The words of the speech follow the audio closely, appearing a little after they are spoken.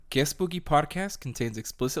Guest Spooky Podcast contains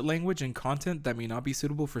explicit language and content that may not be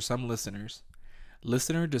suitable for some listeners.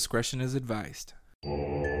 Listener discretion is advised.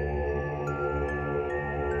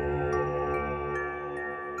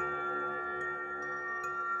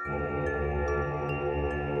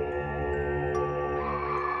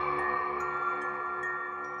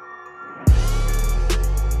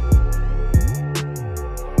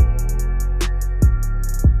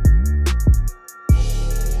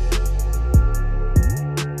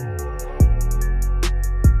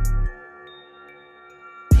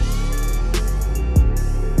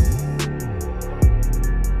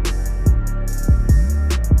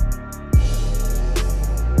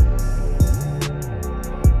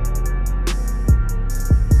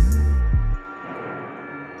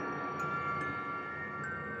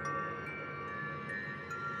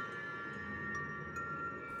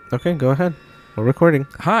 Okay, go ahead. We're recording.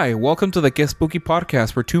 Hi, welcome to the Guest Spooky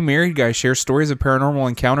Podcast, where two married guys share stories of paranormal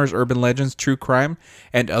encounters, urban legends, true crime,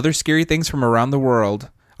 and other scary things from around the world.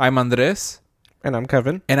 I'm Andres. And I'm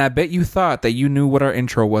Kevin. And I bet you thought that you knew what our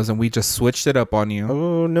intro was, and we just switched it up on you.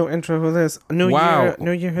 Oh, no intro for this. No wow. year.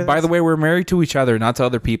 No year for this. By the way, we're married to each other, not to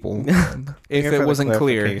other people. If it wasn't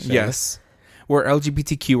clear. Yes. We're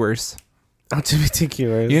LGBTQers.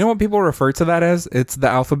 LGBTQers. You know what people refer to that as? It's the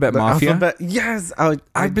alphabet mafia. Yes.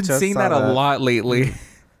 I've been seeing that a lot lately.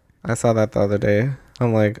 I saw that the other day.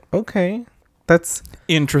 I'm like, okay. That's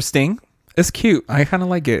interesting. It's cute. I kind of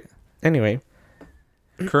like it. Anyway.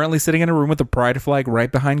 Currently sitting in a room with a pride flag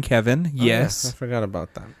right behind Kevin. Yes. I forgot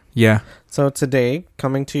about that. Yeah. So today,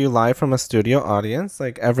 coming to you live from a studio audience,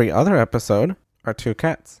 like every other episode, are two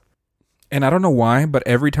cats. And I don't know why, but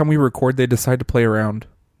every time we record, they decide to play around.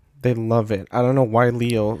 They love it. I don't know why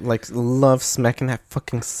Leo loves smacking that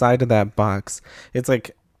fucking side of that box. It's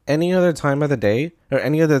like any other time of the day or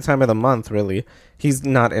any other time of the month, really. He's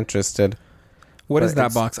not interested. What is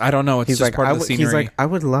that box? I don't know. It's just like, part of the scenery. He's like, I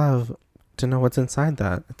would love to know what's inside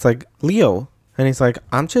that. It's like, Leo. And he's like,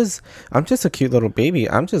 I'm just a cute little baby.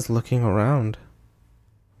 I'm just looking around.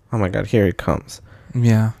 Oh my God, here he comes.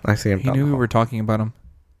 Yeah. I see him. He knew we were talking about him.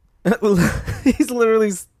 He's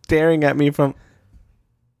literally staring at me from...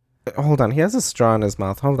 Hold on, he has a straw in his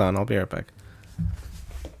mouth. Hold on, I'll be right back.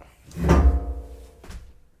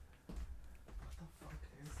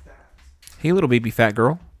 Hey, little baby fat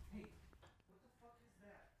girl. Hey, what the fuck is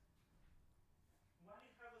that? Why do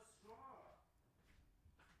you have a straw?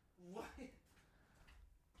 Why?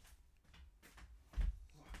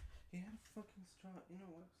 He had a fucking straw. You know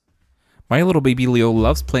what? My little baby Leo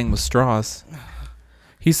loves playing with straws.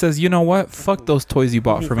 He says, you know what? Fuck those toys you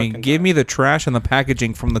bought for me. Give me the trash and the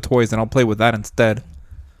packaging from the toys, and I'll play with that instead.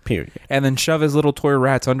 Period. And then shove his little toy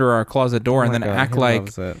rats under our closet door and then act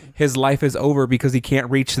like his life is over because he can't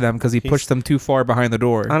reach them because he pushed them too far behind the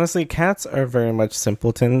door. Honestly, cats are very much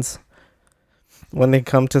simpletons when they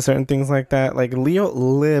come to certain things like that. Like, Leo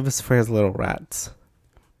lives for his little rats.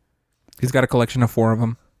 He's got a collection of 4 of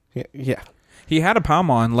them. Yeah. He had a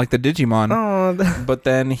Palmon, like the Digimon, but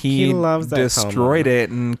then he destroyed it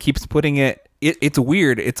and keeps putting it. It's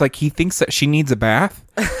weird. It's like he thinks that she needs a bath,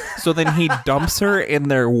 so then he dumps her in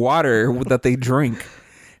their water that they drink.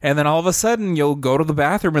 And then all of a sudden, you'll go to the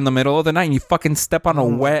bathroom in the middle of the night and you fucking step on a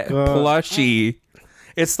wet plushie.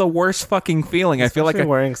 It's the worst fucking feeling. Especially I feel like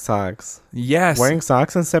wearing socks. Yes. Wearing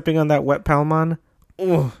socks and stepping on that wet Palmon.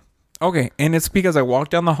 Ugh. Okay, and it's because I walk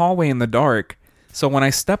down the hallway in the dark. So when I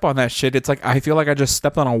step on that shit, it's like I feel like I just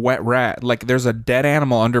stepped on a wet rat. Like there's a dead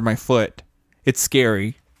animal under my foot. It's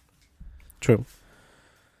scary. True.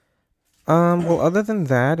 Well, other than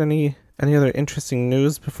that, any other interesting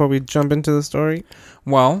news before we jump into the story?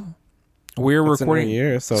 Well, we're recording. In a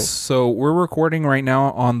year, so we're recording right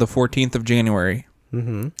now on the 14th of January.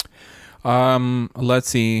 Mm-hmm. Let's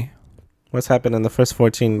see. What's happened in the first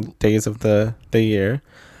 14 days of the year?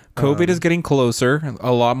 COVID is getting closer.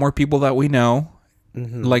 A lot more people that we know.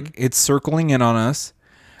 Mm-hmm. Like, it's circling in on us.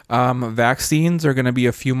 Vaccines are going to be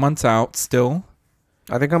a few months out still.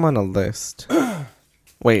 I think I'm on a list.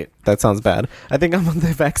 Wait, that sounds bad. I think I'm on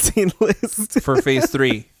the vaccine list. For phase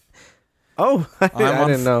 3. Oh, I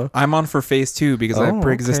didn't know. I'm on for phase 2 because I have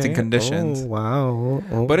pre-existing conditions. Oh, wow.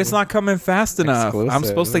 Oh. But it's not coming fast enough. Exclusive. I'm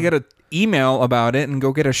supposed to get an email about it and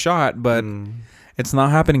go get a shot, but it's not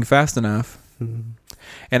happening fast enough. And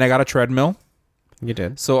I got a treadmill. You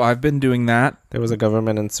did. So I've been doing that. There was a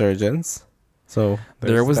government insurgence. So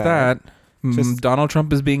there was that. Donald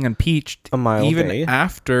Trump is being impeached a mild even day.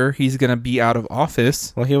 After he's going to be out of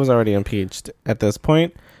office. Well, he was already impeached at this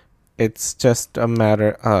point. It's just a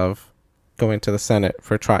matter of going to the Senate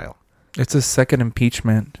for trial. It's a second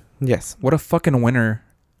impeachment. Yes. What a fucking winner.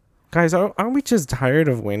 Guys, aren't we just tired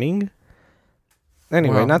of winning?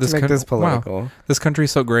 Anyway, not to make this political. Wow. This country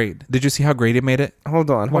is so great. Did you see how great it made it? Hold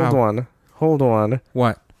on.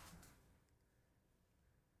 What?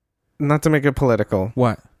 Not to make it political.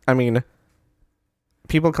 What? I mean,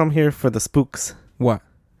 people come here for the spooks. What?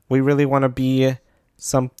 We really want to be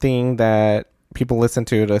something that people listen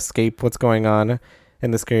to escape what's going on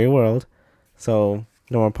in the scary world. So,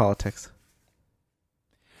 no more politics.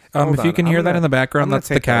 If you can hear that in the background, that's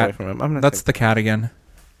the cat. That's the cat again.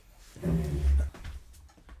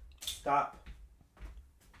 Stop.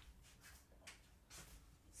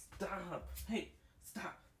 Hey,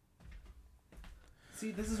 stop.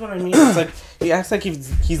 See, this is what I mean. It's like he acts like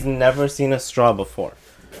he's never seen a straw before.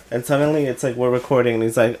 And suddenly it's like we're recording and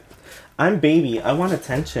he's like, I'm baby, I want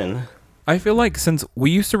attention. I feel like since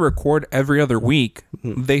we used to record every other week,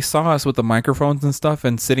 they saw us with the microphones and stuff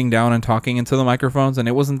and sitting down and talking into the microphones, and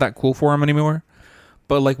it wasn't that cool for them anymore.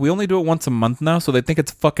 But like we only do it once a month now, so they think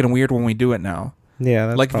it's fucking weird when we do it now. Yeah,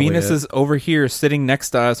 that's like Venus is over here sitting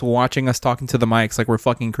next to us, watching us talking to the mics like we're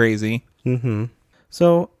fucking crazy. Mm-hmm.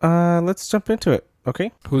 So let's jump into it,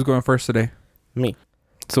 okay? Who's going first today? Me.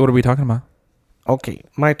 So what are we talking about? Okay,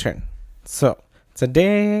 my turn. So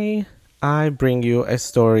today I bring you a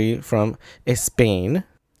story from Spain.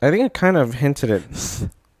 I think I kind of hinted it.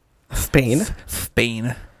 Spain.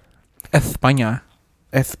 España.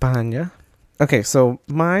 Okay, so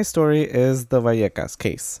my story is the Vallecas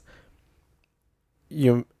case.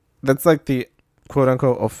 That's like the quote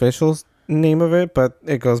unquote official name of it, but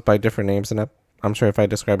it goes by different names, and I'm sure if I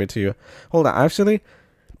describe it to you. Hold on, actually,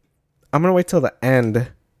 I'm gonna wait till the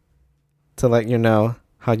end to let you know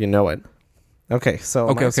how you know it. Okay, so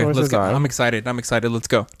okay, let's go. I'm excited. Let's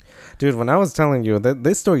go. Dude, when I was telling you that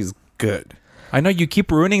this story is good. I know you keep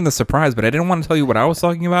ruining the surprise, but I didn't want to tell you what I was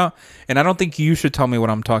talking about, and I don't think you should tell me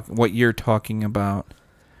what you're talking about.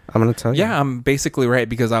 I'm going to tell you. Yeah, I'm basically right,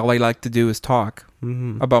 because all I like to do is talk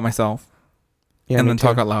about myself. Yeah, and then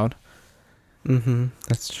talk out loud. Mm-hmm.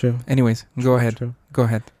 That's true. Anyways, go ahead. Go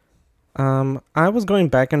ahead. I was going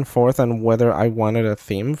back and forth on whether I wanted a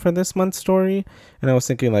theme for this month's story, and I was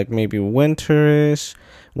thinking like maybe winterish,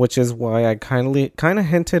 which is why I kind of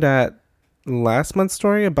hinted at last month's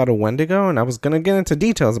story about a Wendigo, and I was gonna get into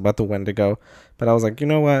details about the Wendigo, but I was like, you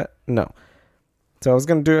know what? No. So I was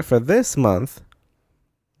gonna do it for this month,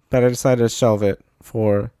 but I decided to shelve it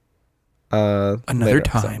for another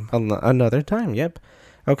time. Another time. Yep.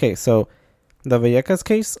 Okay, so the Vallecas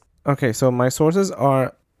case. Okay, so my sources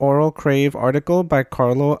are Oral Crave article by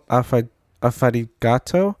Carlo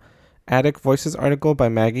Affarigato, Attic Voices article by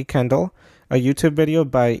Maggie Kendall, a YouTube video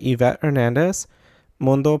by Yvette Hernandez,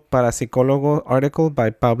 Mundo Parapsicólogo article by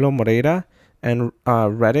Pablo Moreira, and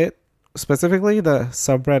Reddit, specifically the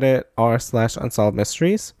subreddit r/unsolved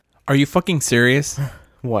mysteries. Are you fucking serious?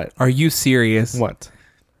 What? Are you serious? What?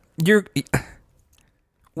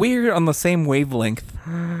 We're on the same wavelength.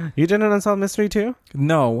 You did an unsolved mystery too?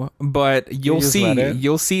 No, but you'll see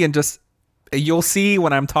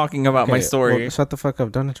when I'm talking about my story. Well, shut the fuck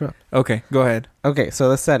up. Don't interrupt. Okay, go ahead. Okay, so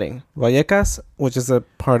the setting. Vallecas, which is a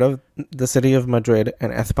part of the city of Madrid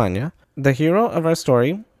in España. The hero of our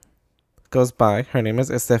story goes by, her name is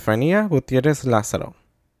Estefania Gutierrez Lázaro.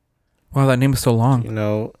 Wow, that name is so long. You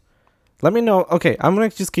know, let me know. Okay, I'm going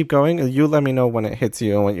to just keep going. You let me know when it hits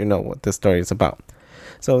you and when you know what this story is about.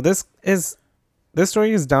 So this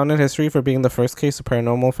story is down in history for being the first case of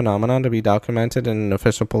paranormal phenomenon to be documented in an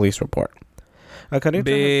official police report.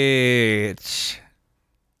 Bitch.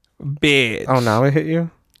 Oh, now it hit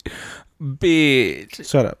you? Bitch.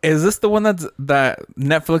 Shut up. Is this the one that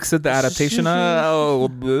Netflix did the adaptation of?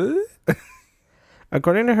 Oh,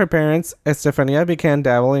 according to her parents, Estefania began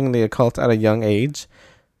dabbling in the occult at a young age.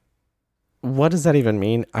 What does that even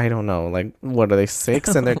mean? I don't know. Like, what are they,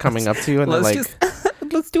 6 and they're coming up to you and they're like...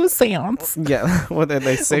 Let's do a seance. Yeah. What are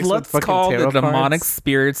they, 6 Let's with fucking call tarot the demonic cards?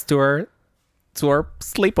 spirits to our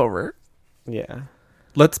sleepover. Yeah.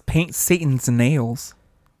 Let's paint Satan's nails.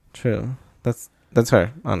 True. That's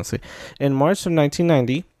her, honestly. In March of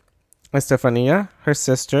 1990, Estefania, her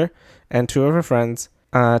sister, and 2 of her friends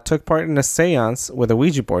took part in a seance with a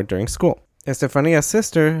Ouija board during school. Estefania's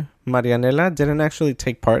sister, Marianela, didn't actually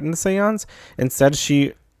take part in the seance. Instead,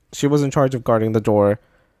 she was in charge of guarding the door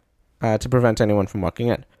to prevent anyone from walking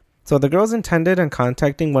in. So the girls intended on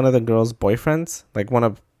contacting one of the girls' boyfriends, like one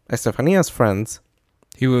of Estefania's friends.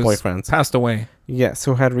 He was boyfriends. Passed away. Yes,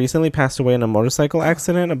 who had recently passed away in a motorcycle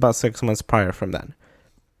accident about 6 months prior from then.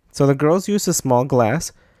 So the girls used a small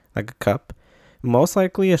glass, like a cup, most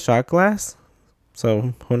likely a shot glass.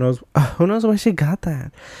 So who knows where she got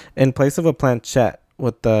that, in place of a planchette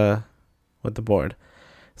with the board.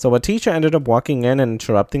 So a teacher ended up walking in and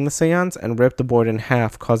interrupting the seance and ripped the board in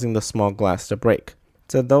half, causing the small glass to break.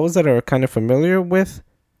 To those that are kind of familiar with...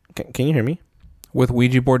 Can you hear me? With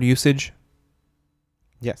Ouija board usage?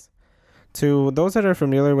 Yes. To those that are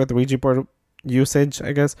familiar with Ouija board usage,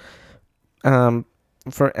 I guess,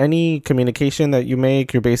 for any communication that you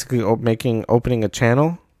make, you're basically opening a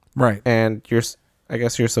channel. Right. And I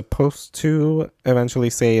guess you're supposed to eventually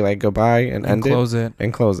say like goodbye and end close it.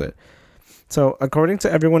 And close it. So according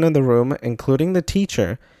to everyone in the room, including the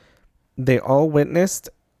teacher, they all witnessed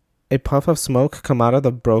a puff of smoke come out of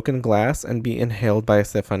the broken glass and be inhaled by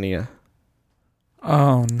Estefania.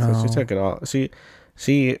 Oh no. So she took it all. She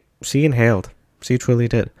inhaled. She truly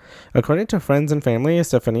did. According to friends and family,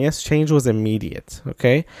 Estefania's change was immediate,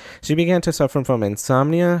 okay? She began to suffer from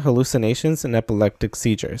insomnia, hallucinations, and epileptic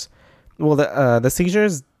seizures. Well, the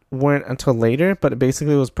seizures weren't until later, but it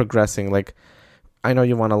basically was progressing. Like, I know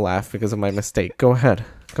you want to laugh because of my mistake. Go ahead.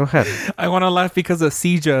 I want to laugh because of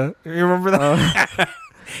seizure. You remember that?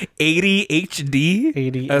 ADHD?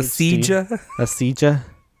 ADHD. A seizure? A seizure.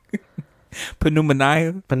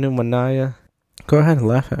 Pneumonia. Go ahead and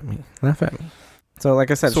laugh at me. So,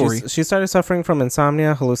 like I said, she started suffering from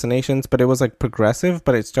insomnia, hallucinations, but it was like progressive,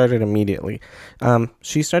 but it started immediately.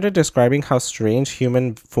 She started describing how strange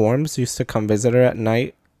human forms used to come visit her at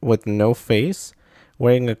night with no face,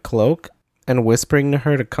 wearing a cloak, and whispering to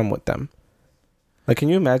her to come with them. Like, can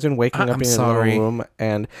you imagine waking up in your little room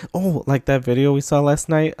and, like that video we saw last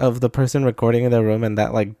night of the person recording in their room and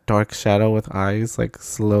that, like, dark shadow with eyes, like,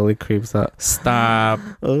 slowly creeps up. Stop.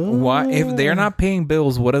 Why? If they're not paying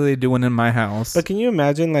bills, what are they doing in my house? But can you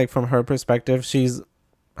imagine, like, from her perspective, she's,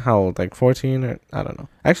 how old, like 14 or, I don't know.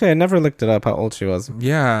 Actually, I never looked it up how old she was.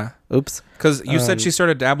 Yeah. Oops. Because you said she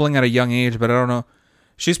started dabbling at a young age, but I don't know.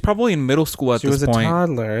 She's probably in middle school at this point. She was a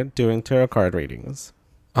toddler doing tarot card readings.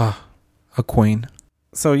 A queen.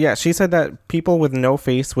 So, yeah, she said that people with no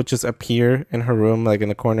face would just appear in her room, like in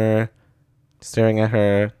the corner, staring at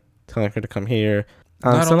her, telling her to come here.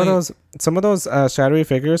 Some of those shadowy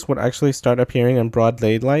figures would actually start appearing in broad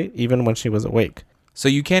daylight, even when she was awake. So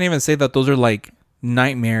you can't even say that those are like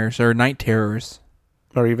nightmares or night terrors.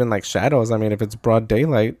 Or even like shadows. I mean, if it's broad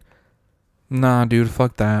daylight. Nah, dude,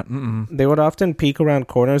 fuck that. They would often peek around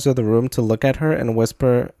corners of the room to look at her and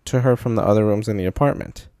whisper to her from the other rooms in the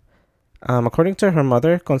apartment. According to her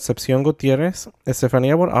mother, Concepcion Gutierrez,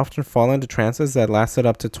 Estefania would often fall into trances that lasted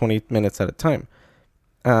up to 20 minutes at a time.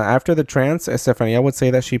 After the trance, Estefania would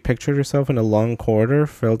say that she pictured herself in a long corridor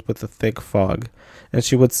filled with a thick fog, and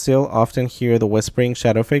she would still often hear the whispering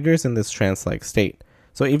shadow figures in this trance-like state.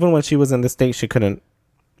 So even when she was in this state, she couldn't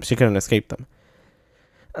escape them.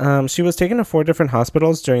 She was taken to 4 different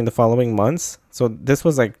hospitals during the following months. So this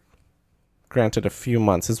was like, granted, a few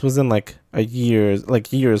months. This was in like years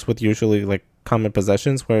with usually like common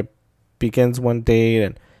possessions where it begins one day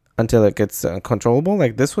and until it gets controllable.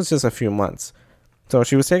 Like this was just a few months. So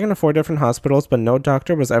she was taken to 4 different hospitals, but no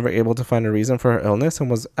doctor was ever able to find a reason for her illness and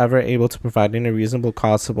was ever able to provide any reasonable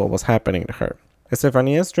cause of what was happening to her.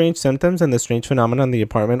 Estefania's strange symptoms and the strange phenomena in the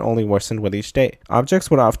apartment only worsened with each day.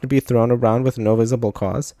 Objects would often be thrown around with no visible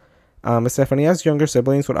cause. Estefania's younger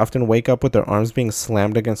siblings would often wake up with their arms being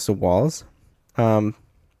slammed against the walls. Wait,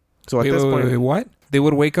 what? They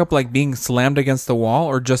would wake up like being slammed against the wall,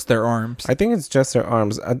 or just their arms? I think it's just their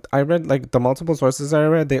arms. I read like the multiple sources I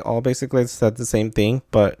read, they all basically said the same thing,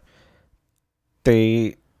 but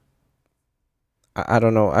I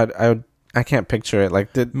don't know. I can't picture it.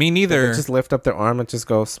 Like me neither. Did they just lift up their arm and just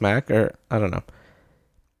go smack, or I don't know.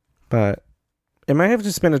 But it might have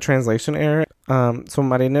just been a translation error. So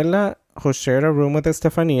Marinela, who shared a room with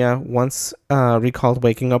Estefania, once recalled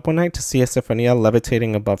waking up one night to see Estefania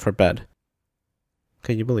levitating above her bed.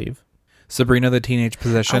 Can you believe? Sabrina the Teenage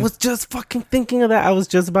Possession. I was just fucking thinking of that. I was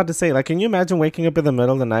just about to say, like, can you imagine waking up in the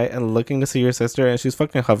middle of the night and looking to see your sister and she's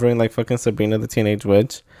fucking hovering like fucking Sabrina the Teenage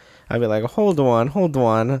Witch? I'd be like, hold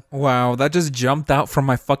on. Wow, that just jumped out from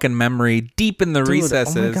my fucking memory, deep in the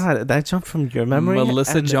recesses. Oh my god, that jumped from your memory?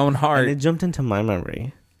 Melissa Joan Hart. And it jumped into my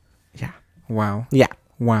memory. Yeah. Wow. Yeah.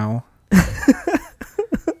 Wow.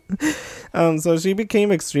 So she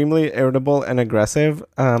became extremely irritable and aggressive,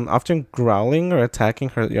 often growling or attacking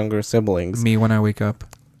her younger siblings. Me when I wake up.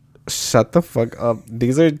 Shut the fuck up.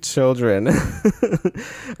 These are children.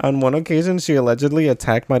 On one occasion, she allegedly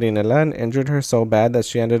attacked Marinela and injured her so bad that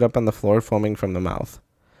she ended up on the floor foaming from the mouth.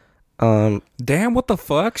 Damn, what the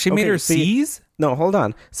fuck? She made her seize? No, hold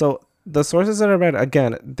on. So the sources that I read,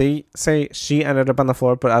 again, they say she ended up on the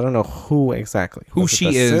floor, but I don't know who exactly. Who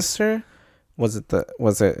she is. Sister? Was it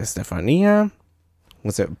Estefania?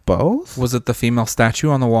 Was it both? Was it the female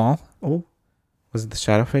statue on the wall? Oh. Was it the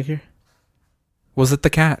shadow figure? Was it the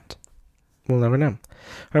cat? We'll never know.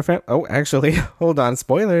 Actually, hold on.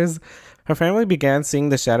 Spoilers. Her family began seeing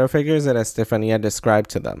the shadow figures that Estefania described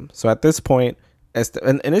to them. So at this point,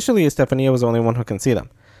 initially Estefania was the only one who can see them.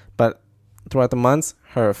 But throughout the months,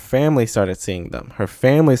 her family started seeing them. Her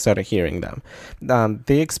family started hearing them.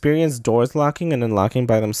 They experienced doors locking and unlocking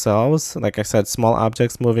by themselves. Like I said, small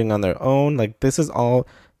objects moving on their own. Like this is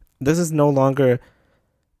no longer,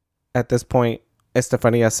 at this point,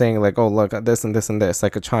 Estefania saying like, oh, look, this and this and this,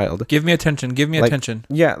 like a child. Give me attention. Give me attention.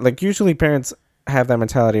 Yeah, like usually parents have that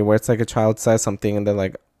mentality where it's like a child says something and they're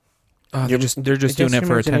like, they're just doing it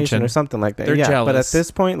for attention or something like that. They're jealous. But at this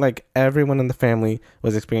point, like everyone in the family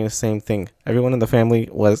was experiencing the same thing. Everyone in the family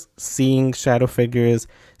was seeing shadow figures,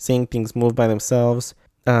 seeing things move by themselves.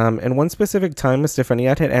 And one specific time, Estefania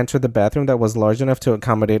had entered the bathroom that was large enough to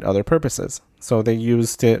accommodate other purposes. So they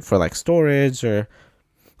used it for like storage, or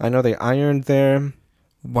I know they ironed there.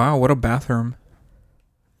 Wow, what a bathroom.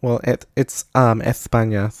 Well, it's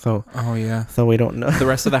España, so oh yeah, so we don't know. The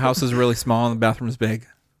rest of the house is really small and the bathroom's big.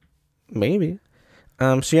 Maybe.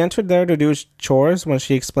 She entered there to do chores when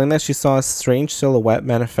she explained that she saw a strange silhouette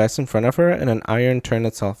manifest in front of her and an iron turn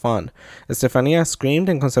itself on. Estefania screamed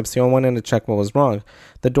and Concepcion went in to check what was wrong.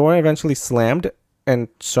 The door eventually slammed and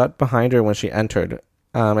shut behind her when she entered.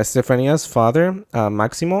 Estefania's father,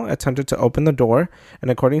 Maximo, attempted to open the door,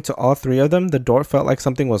 and according to all three of them, the door felt like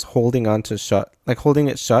something was holding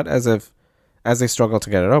it shut as they struggled to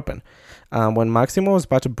get it open. When Maximo was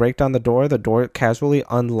about to break down the door casually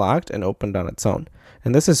unlocked and opened on its own.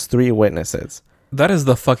 And this is 3 witnesses. That is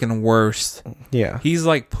the fucking worst. Yeah. He's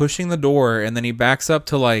like pushing the door and then he backs up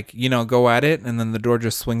to like, go at it, and then the door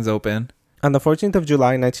just swings open. On the 14th of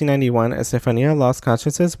July, 1991, Estefania lost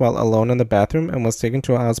consciousness while alone in the bathroom and was taken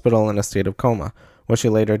to a hospital in a state of coma, where she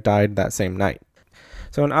later died that same night.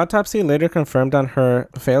 So an autopsy later confirmed on her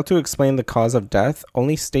failed to explain the cause of death,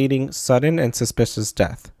 only stating sudden and suspicious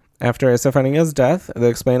death. After Estefania's death, the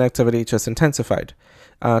explained activity just intensified.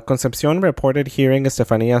 Concepcion reported hearing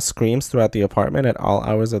Estefania screams throughout the apartment at all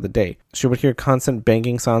hours of the day. She would hear constant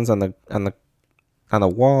banging sounds on the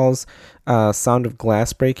walls, sound of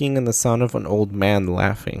glass breaking, and the sound of an old man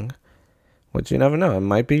laughing. Which you never know. It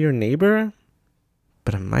might be your neighbor,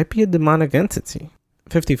 but it might be a demonic entity.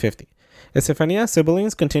 50-50. Estefania's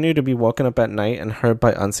siblings continued to be woken up at night and heard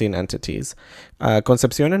by unseen entities.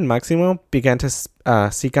 Concepcion and Maximo began to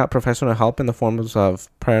seek out professional help in the forms of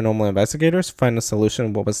paranormal investigators to find a solution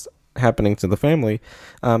to what was happening to the family.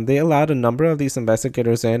 They allowed a number of these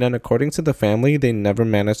investigators in, and according to the family, they never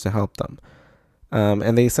managed to help them.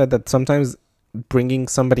 And they said that sometimes bringing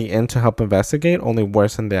somebody in to help investigate only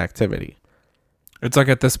worsened the activity. It's like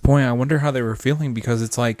at this point, I wonder how they were feeling, because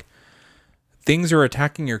it's like things are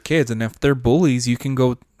attacking your kids, and if they're bullies, you can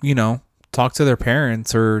go, talk to their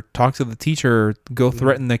parents or talk to the teacher, or go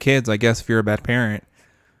threaten the kids, I guess, if you're a bad parent.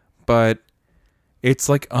 But it's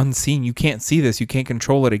like unseen. You can't see this. You can't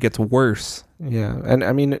control it. It gets worse. Yeah. And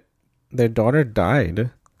I mean, their daughter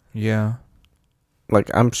died. Yeah.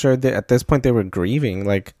 Like, I'm sure that at this point they were grieving,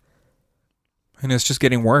 like, and it's just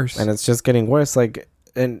getting worse. Like,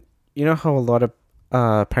 and you know how a lot of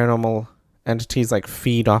paranormal entities like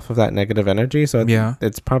feed off of that negative energy, so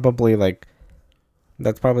it's probably like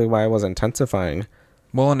that's probably why it was intensifying.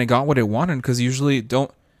 Well, and it got what it wanted, because usually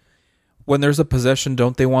when there's a possession,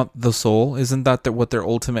 don't they want the soul? Isn't that what their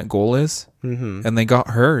ultimate goal is? Mm-hmm. And they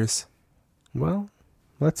got hers. Well,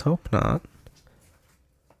 let's hope not.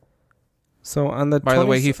 So on the by the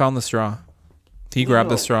way, he found the straw. He grabbed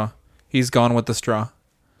the straw. He's gone with the straw.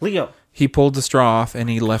 Leo. He pulled the straw off and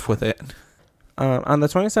he left with it. On the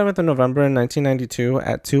 27th of November in 1992,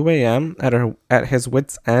 at 2 a.m., at his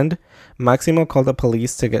wit's end, Maximo called the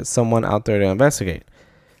police to get someone out there to investigate.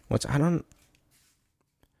 Which I don't...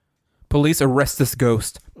 Police, arrest this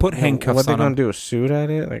ghost. Put handcuffs on him. What are they going to do? Shoot at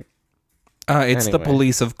it? Like, it's anyway. The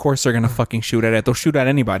police. Of course they're going to fucking shoot at it. They'll shoot at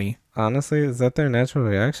anybody. Honestly, is that their natural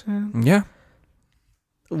reaction? Yeah.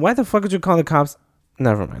 Why the fuck would you call the cops?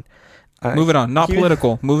 Never mind. Moving on. Not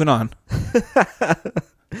political. Moving on.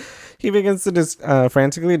 He begins to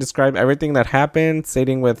frantically describe everything that happened,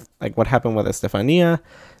 stating with like what happened with Estefania.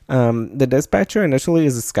 The dispatcher initially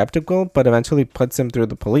is skeptical, but eventually puts him through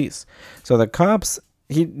the police. So the cops,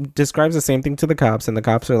 he describes the same thing to the cops, and the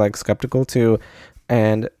cops are like skeptical too.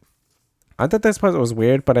 And I thought this part was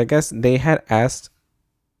weird, but I guess they had asked.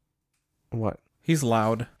 What? He's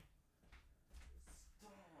loud.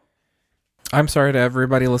 I'm sorry to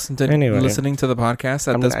everybody listening to the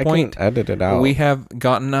podcast. At this point, I can edit it out. We have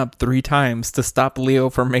gotten up 3 times to stop Leo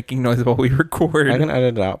from making noise while we record. I can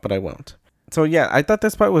edit it out, but I won't. So yeah, I thought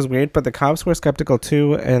this part was weird, but the cops were skeptical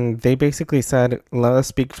too, and they basically said, "Let us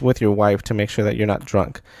speak with your wife to make sure that you're not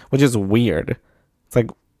drunk," which is weird. It's like,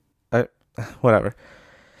 whatever.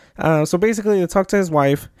 So basically, they talk to his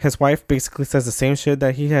wife. His wife basically says the same shit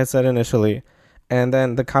that he had said initially. And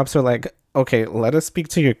then the cops are like, okay, let us speak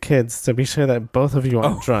to your kids to be sure that both of you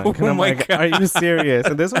aren't drunk. And I'm like, God. Are you serious?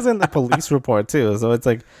 And this was in the police report, too. So it's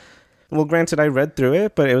like, well, granted, I read through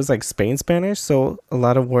it, but it was like Spanish. So a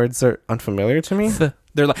lot of words are unfamiliar to me.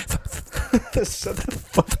 They're like, shut the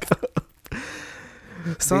fuck up.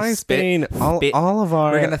 Sorry, Spain. All of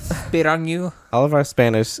our... We're going to spit on you. All of our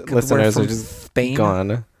Spanish listeners are just Spain.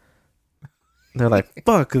 Gone. They're like,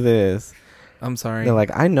 fuck this. I'm sorry. They're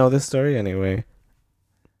like, I know this story anyway.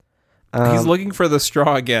 He's looking for the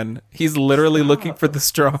straw again. He's literally looking for the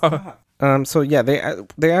straw. So yeah,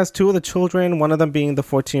 they asked two of the children, one of them being the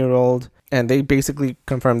 14-year-old, and they basically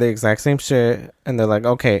confirmed the exact same shit. And they're like,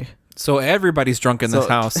 okay. So everybody's drunk in this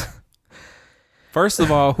house. First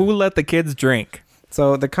of all, who let the kids drink?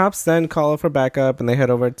 So the cops then call for backup, and they head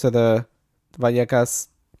over to the Vallecas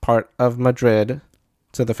part of Madrid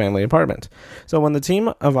to the family apartment. So when the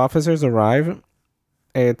team of officers arrive,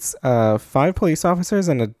 it's 5 police officers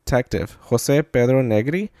and a detective, Jose Pedro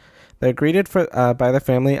Negri. They're greeted by the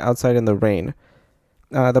family outside in the rain.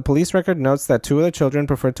 The police record notes that 2 of the children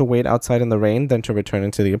preferred to wait outside in the rain than to return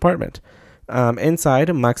into the apartment.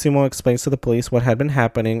 Inside, Maximo explains to the police what had been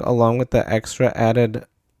happening, along with the extra added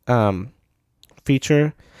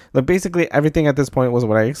feature. But basically, everything at this point was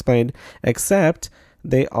what I explained, except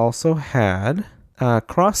they also had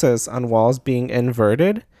crosses on walls being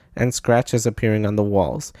inverted and scratches appearing on the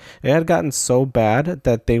walls. It had gotten so bad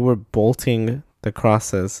that they were bolting the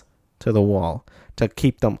crosses to the wall to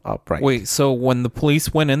keep them upright. Wait, so when the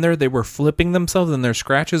police went in there, they were flipping themselves in their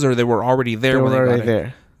scratches, or they were already there? They were already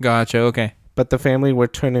there. Gotcha, okay. But the family were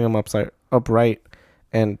turning them upright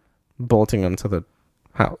and bolting them to the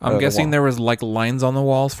house. I'm guessing there was like lines on the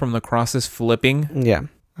walls from the crosses flipping. Yeah.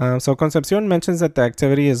 So Concepcion mentions that the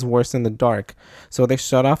activity is worse in the dark. So they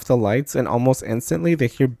shut off the lights, and almost instantly they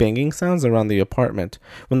hear banging sounds around the apartment.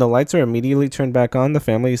 When the lights are immediately turned back on, the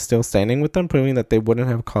family is still standing with them, proving that they wouldn't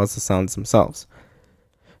have caused the sounds themselves.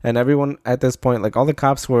 And everyone at this point, like all the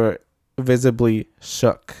cops, were visibly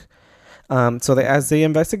shook. So as they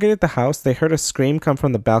investigated the house, they heard a scream come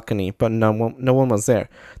from the balcony, but no one was there.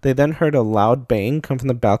 They then heard a loud bang come from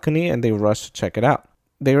the balcony, and they rushed to check it out.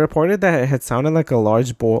 They reported that it had sounded like a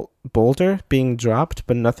large boulder being dropped,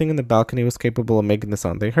 but nothing in the balcony was capable of making the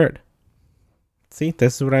sound they heard. See,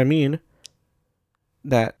 this is what I mean.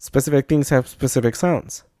 That specific things have specific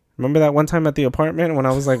sounds. Remember that one time at the apartment when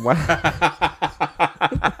I was like, what?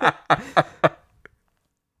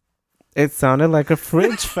 It sounded like a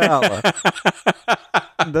fridge fell.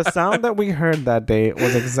 The sound that we heard that day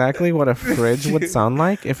was exactly what a fridge would sound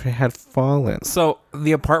like if it had fallen. So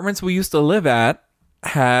the apartments we used to live at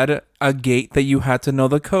had a gate that you had to know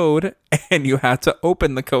the code, and you had to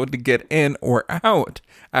open the code to get in or out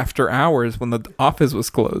after hours when the office was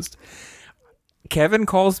closed. Kevin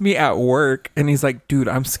calls me at work and he's like, dude,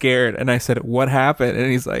 I'm scared. And I said, what happened?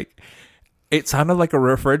 And he's like, it sounded like a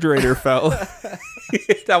refrigerator fell.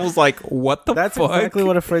 I was like, what the fuck? That's exactly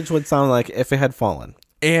what a fridge would sound like if it had fallen.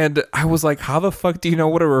 And I was like, how the fuck do you know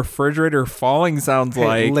what a refrigerator falling sounds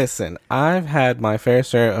like? Listen, I've had my fair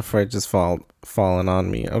share of fridges fallen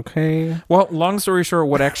on me, okay? Well, long story short,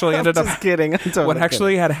 what actually ended up... Just kidding. What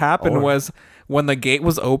actually had happened was when the gate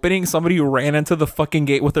was opening, somebody ran into the fucking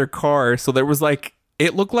gate with their car. So there was like...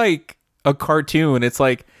 It looked like a cartoon. It's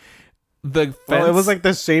like the fence... it was like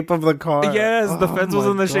the shape of the car. Yes, the fence was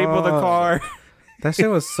in the shape of the car. That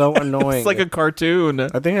shit was so annoying. It's like a cartoon.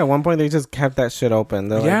 I think at one point they just kept that shit open.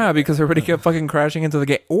 They're because everybody kept fucking crashing into the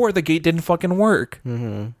gate. Or the gate didn't fucking work.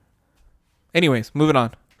 Mm-hmm. Anyways, moving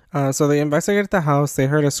on. So they investigated the house. They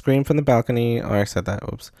heard a scream from the balcony. Oh, I said that.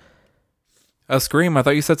 Oops. A scream? I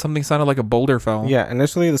thought you said something sounded like a boulder fell. Yeah,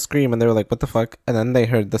 initially the scream, and they were like, what the fuck? And then they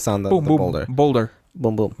heard the sound of boom, the boom, boulder. Boulder.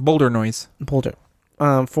 Boom, boom. Boulder noise. Boulder.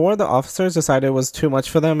 4 of the officers decided it was too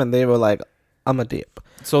much for them, and they were like, I'm a dip.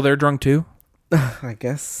 So they're drunk too? I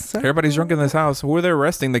guess so. Everybody's drunk in this house. Who are they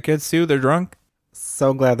arresting? The kids too? They're drunk?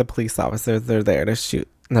 So glad the police officers are there to shoot.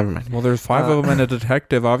 Never mind. Well, there's 5 of them and a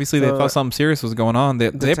detective. Obviously, they thought something serious was going on.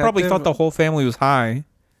 They probably thought the whole family was high.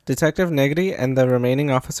 Detective Negri and the remaining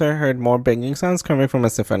officer heard more banging sounds coming from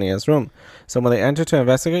Estefania's room. So when they entered to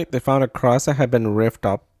investigate, they found a cross that had been ripped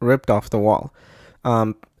off the wall.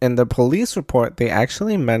 In the police report, they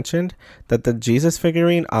actually mentioned that the Jesus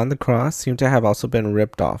figurine on the cross seemed to have also been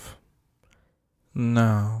ripped off.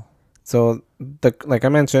 No. So, like I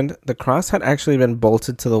mentioned, the cross had actually been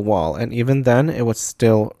bolted to the wall, and even then, it was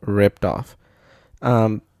still ripped off.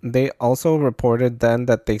 They also reported then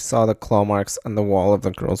that they saw the claw marks on the wall of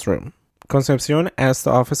the girl's room. Concepcion asked the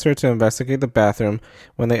officer to investigate the bathroom.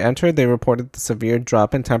 When they entered, they reported the severe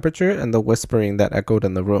drop in temperature and the whispering that echoed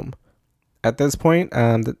in the room. At this point,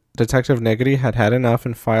 Detective Negri had enough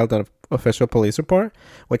and filed an official police report,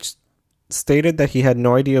 which stated that he had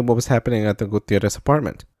no idea what was happening at the Gutierrez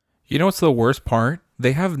apartment. You know what's the worst part?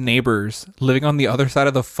 They have neighbors living on the other side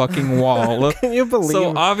of the fucking wall. Can you believe?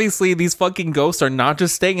 So obviously these fucking ghosts are not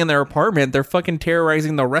just staying in their apartment. They're fucking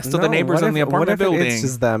terrorizing the rest of the neighbors in the apartment building. It's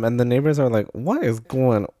just them and the neighbors are like, what is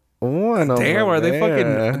going on? Damn, are they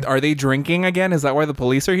fucking... Are they drinking again? Is that why the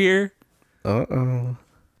police are here? Uh-oh.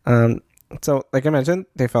 So, like I mentioned,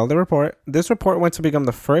 they filed the report. This report went to become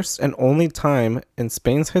the first and only time in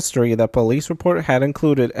Spain's history that police report had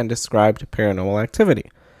included and described paranormal activity.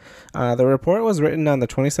 The report was written on the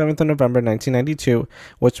 27th of November, 1992,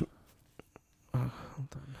 which...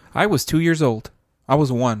 I was 2 years old. I was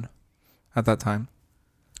 1 at that time.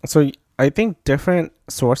 So, I think different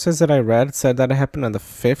sources that I read said that it happened on the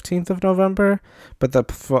 15th of November, but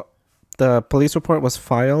the police report was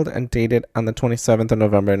filed and dated on the 27th of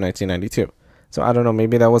November, 1992. So, I don't know,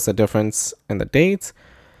 maybe that was a difference in the dates.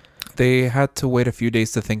 They had to wait a few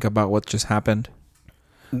days to think about what just happened.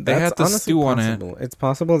 They had to stew possible. on it. It's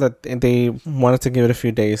possible that they wanted to give it a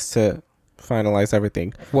few days to finalize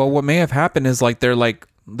everything. Well, what may have happened is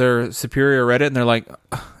their superior read it and they're like,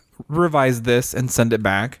 revise this and send it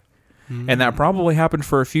back. Mm-hmm. And that probably happened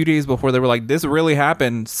for a few days before they were like, this really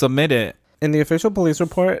happened, submit it. In the official police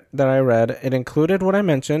report that I read, it included what I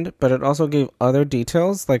mentioned, but it also gave other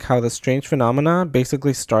details, like how the strange phenomena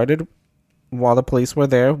basically started while the police were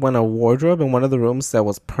there, when a wardrobe in one of the rooms that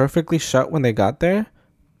was perfectly shut when they got there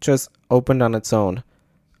just opened on its own.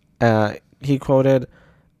 He quoted,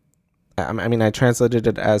 I translated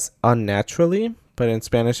it as unnaturally, but in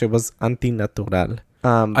Spanish it was antinatural.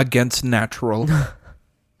 Against natural.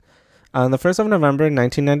 On the 1st of November,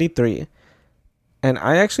 1993, and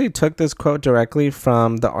I actually took this quote directly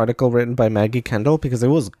from the article written by Maggie Kendall because it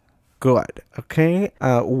was good, okay?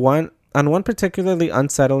 On one particularly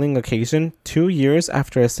unsettling occasion, 2 years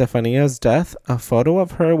after Estefania's death, a photo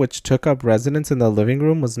of her which took up residence in the living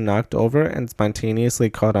room was knocked over and spontaneously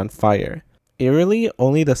caught on fire. Eerily,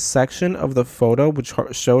 only the section of the photo which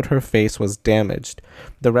showed her face was damaged.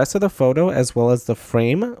 The rest of the photo, as well as the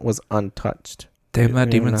frame, was untouched. Damn, that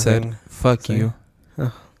demon said, fuck you.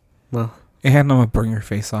 Oh, well. And I'm gonna burn your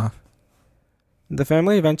face off. The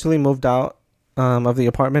family eventually moved out of the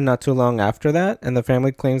apartment not too long after that, and the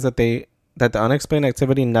family claims that the unexplained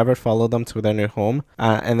activity never followed them to their new home,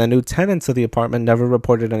 and the new tenants of the apartment never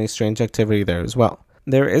reported any strange activity there as well.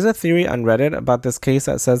 There is a theory on Reddit about this case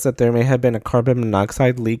that says that there may have been a carbon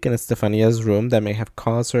monoxide leak in Estefania's room that may have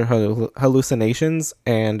caused her hallucinations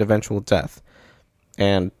and eventual death.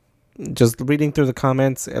 And just reading through the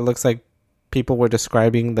comments, it looks like people were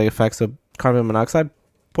describing the effects of carbon monoxide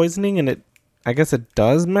poisoning, and I guess it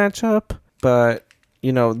does match up, but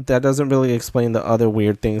that doesn't really explain the other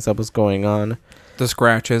weird things that was going on. The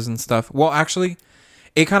scratches and stuff. Well, actually,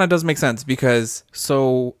 it kind of does make sense because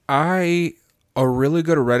a really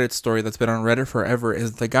good Reddit story that's been on Reddit forever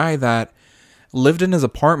is the guy that lived in his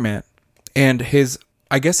apartment and his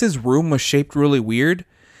room was shaped really weird.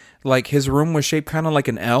 Like his room was shaped kind of like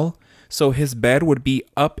an L. So his bed would be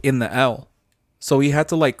up in the L. So he had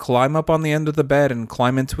to climb up on the end of the bed and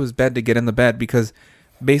climb into his bed to get in the bed because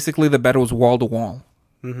basically the bed was wall to wall.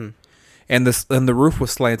 Mm-hmm. And the roof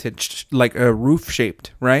was slanted, like a roof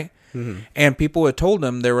shaped, right? Mm-hmm. And people had told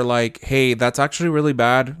him, they were like, hey, that's actually really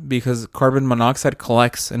bad because carbon monoxide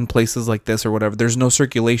collects in places like this or whatever. There's no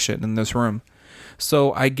circulation in this room.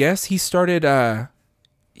 So I guess he started,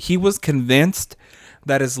 he was convinced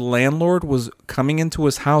that his landlord was coming into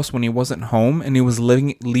his house when he wasn't home and he was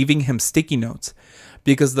leaving him sticky notes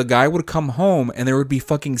because the guy would come home and there would be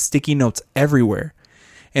fucking sticky notes everywhere.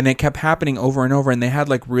 And it kept happening over and over. And they had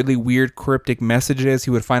really weird cryptic messages. He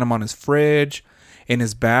would find them on his fridge, in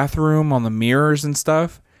his bathroom, on the mirrors and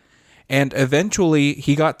stuff. And eventually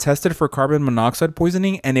he got tested for carbon monoxide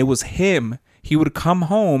poisoning and it was him. He would come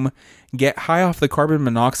home, get high off the carbon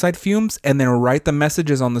monoxide fumes, and then write the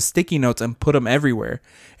messages on the sticky notes and put them everywhere.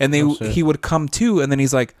 And he would come to, and then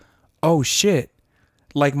he's like, oh shit,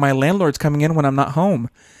 my landlord's coming in when I'm not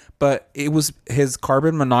home. But it was his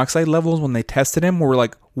carbon monoxide levels when they tested him were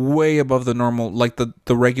way above the normal,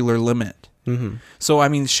 the regular limit. Mm-hmm.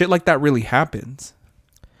 So, shit like that really happens.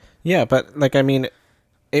 Yeah, but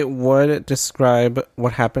it would describe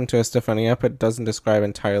what happened to Estefania, but it doesn't describe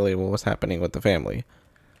entirely what was happening with the family.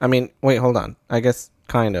 Wait, hold on. I guess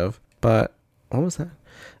kind of, but what was that?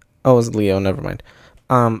 Oh, it was Leo. Never mind.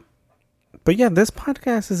 But yeah, this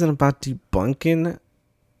podcast isn't about debunking.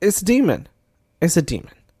 It's a demon. It's a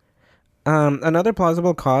demon. Another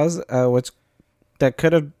plausible cause, which that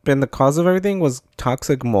could have been the cause of everything, was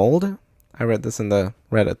toxic mold. I read this in the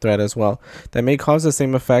Reddit thread as well. That may cause the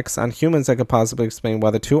same effects on humans that could possibly explain why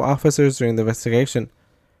the 2 officers during the investigation...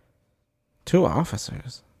 2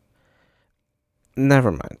 officers?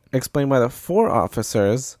 Never mind. Explain why the 4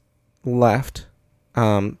 officers left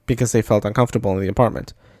because they felt uncomfortable in the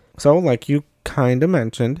apartment. So, like you kind of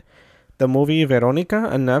mentioned, the movie Veronica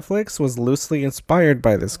on Netflix was loosely inspired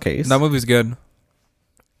by this case. That movie's good.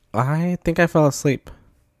 I think I fell asleep.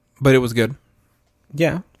 But it was good.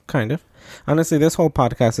 Yeah, kind of. Honestly, this whole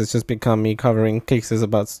podcast has just become me covering cases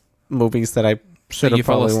about movies that I should have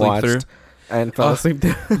probably watched and fell asleep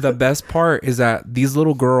through. The best part is that these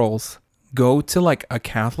little girls go to like a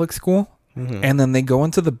Catholic school and then they go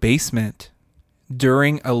into the basement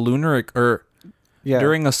during a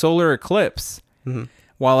during a solar eclipse.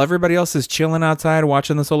 While everybody else is chilling outside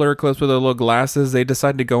watching the solar eclipse with their little glasses, they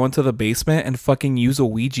decide to go into the basement and fucking use a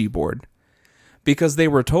Ouija board. Because they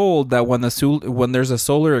were told that when there's a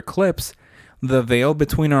solar eclipse, the veil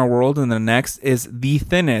between our world and the next is the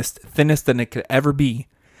thinnest than it could ever be.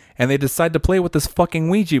 And they decide to play with this fucking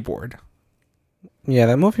Ouija board. Yeah,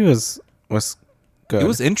 that movie was good. It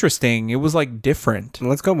was interesting. It was like different.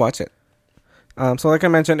 Let's go watch it. So like I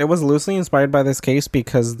mentioned, it was loosely inspired by this case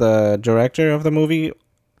because the director of the movie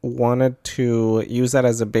wanted to use that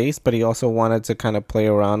as a base, but he also wanted to kind of play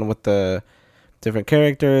around with the different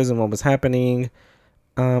characters and what was happening.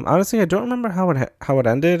 Honestly, I don't remember how it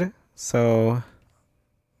ended. So,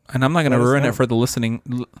 and I'm not going to ruin it for the listening.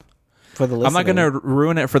 I'm not going to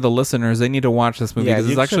ruin it for the listeners. They need to watch this movie because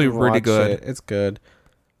it's actually really good. It's good.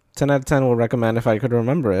 10 out of 10 will recommend if I could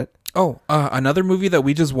remember it. Oh, another movie that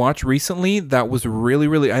we just watched recently that was really,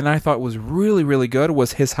 really, and I thought was really, really good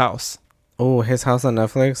was His House. Oh, His House on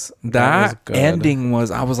Netflix. That was good. Ending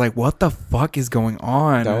was, I was like, what the fuck is going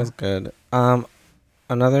on? That was good.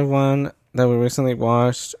 Another one that we recently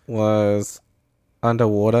watched was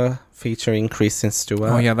Underwater featuring Kristen Stewart.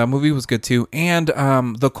 Oh yeah, that movie was good too. And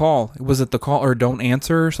The Call. Was it The Call or Don't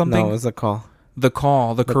Answer or something? No, it was The Call. The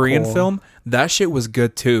Call, the Korean film. That shit was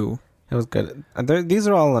good too. It was good. These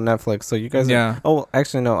are all on Netflix, so you guys... Oh,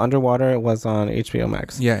 actually, no. Underwater was on HBO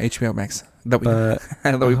Max. Yeah, HBO Max. That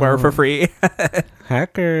we borrow for free.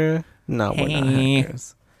 Hacker. No, we're not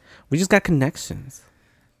hackers. We just got connections.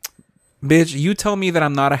 Bitch, you tell me that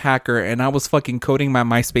I'm not a hacker and I was fucking coding my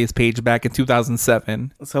MySpace page back in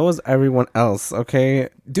 2007. So was everyone else, okay?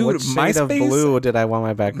 Dude, what shade of blue did I want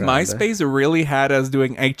my background? MySpace really had us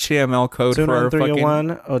doing HTML code for our fucking...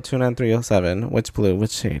 29301 or 29307? Which blue?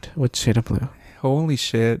 Which shade? Which shade of blue? Holy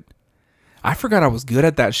shit. I forgot I was good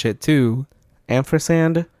at that shit too.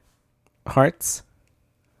 Ampersand, hearts,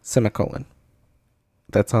 semicolon.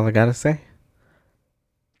 That's all I gotta say.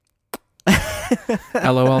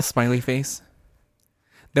 LOL smiley face.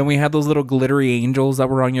 Then we had those little glittery angels that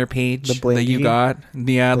were on your page that you got.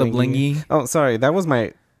 Yeah, the blingy. Oh, sorry. That was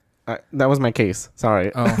my case. Sorry.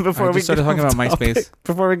 Oh, before we started talking about MySpace.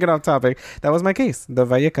 Before we get off topic, that was my case. The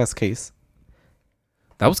Vallecas case.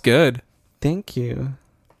 That was good. Thank you.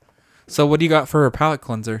 So what do you got for a palate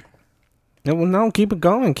cleanser? No, keep it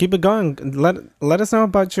going. Keep it going. Let us know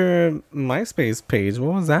about your MySpace page.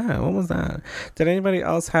 What was that? Did anybody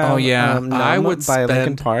else have? Oh yeah, I would by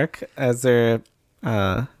Linkin Park as their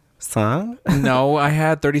song. No, I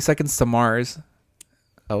had 30 Seconds to Mars.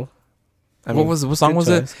 Oh, what song was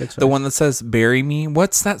it? The one that says "Bury Me."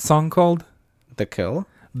 What's that song called? The Kill.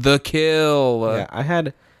 The Kill. Yeah, I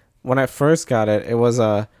had when I first got it. It was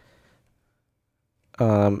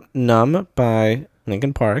Numb by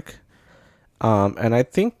Linkin Park. And I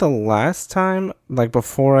think the last time, like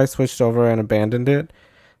before I switched over and abandoned it,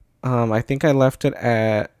 I think I left it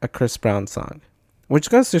at a Chris Brown song,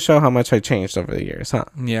 which goes to show how much I changed over the years, huh?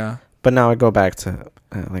 Yeah. But now I go back to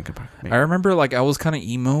Linkin Park. Maybe. I remember like I was kind of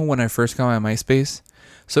emo when I first got my MySpace.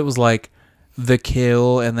 So it was like The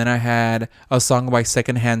Kill, and then I had a song by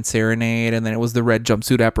Secondhand Serenade, and then it was the Red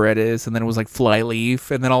Jumpsuit Apparatus, and then it was like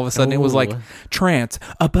Flyleaf, and then all of a sudden it was like Trance,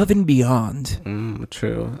 Above and Beyond.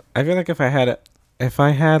 True. I feel like if I had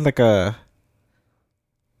like an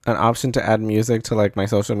option to add music to like my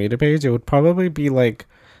social media page, it would probably be like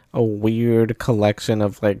a weird collection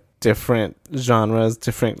of like different genres,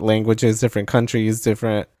 different languages, different countries,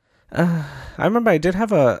 different... I remember I did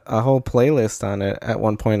have a whole playlist on it at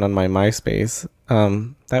one point on my MySpace.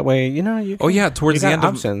 That way, you can... Oh yeah, towards the end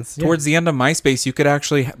options. Towards the end of MySpace, you could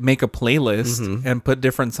actually make a playlist and put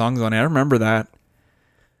different songs on it. I remember that.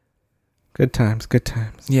 Good times.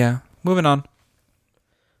 Yeah. Moving on.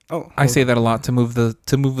 Oh, I say that a lot to move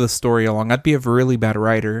the story along. I'd be a really bad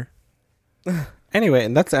writer. Anyway,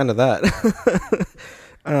 and that's the end of that.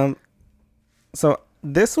 So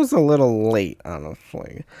this was a little late,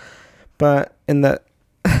 honestly. But in the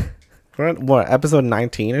what, episode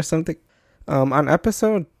 19 or something? On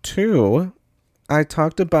episode 2, I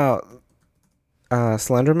talked about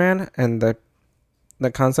Slender Man and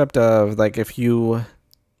the concept of like if you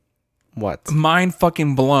mind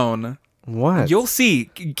fucking blown. What? You'll see.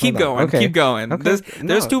 Keep going. Okay. Keep going. Okay.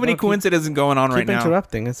 There's too many coincidences going on right now. Keep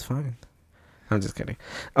interrupting. It's fine. I'm just kidding.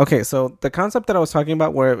 Okay, so the concept that I was talking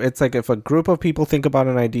about where it's like if a group of people think about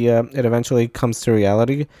an idea, it eventually comes to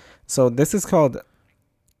reality. So this is called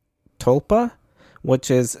Tulpa,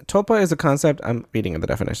 Tulpa is a concept, I'm reading the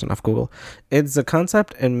definition off Google. It's a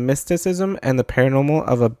concept in mysticism and the paranormal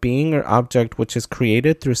of a being or object which is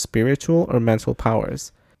created through spiritual or mental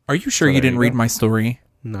powers. Are you sure you didn't read my story?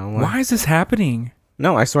 No. Why is this happening?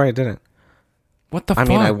 No, I swear I didn't. What the fuck? I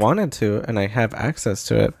mean, I wanted to, and I have access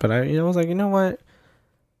to it, but I was like, you know what?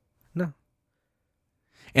 No.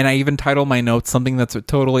 And I even title my notes something that's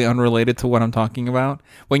totally unrelated to what I'm talking about.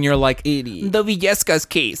 When you're like, the Villescas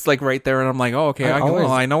case, like right there, and I'm like, oh, okay,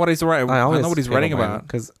 I know what he's writing. I know what he's writing about.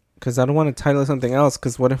 Because I don't want to title it something else,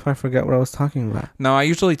 because what if I forget what I was talking about? No, I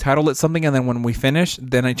usually title it something, and then when we finish,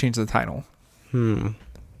 then I change the title.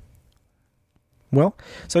 Well,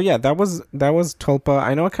 so yeah, that was Tulpa.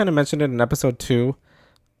 I know I kind of mentioned it in episode 2,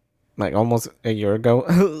 like almost a year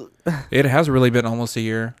ago. It has really been almost a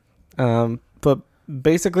year. But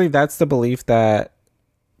basically, that's the belief that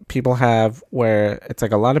people have, where it's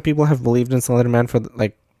like a lot of people have believed in Slender Man for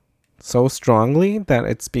like so strongly that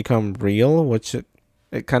it's become real, which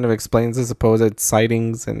it kind of explains the supposed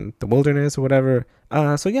sightings in the wilderness or whatever.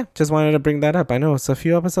 So yeah, just wanted to bring that up. I know it's a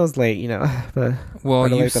few episodes late, but better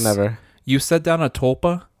late than never. You set down a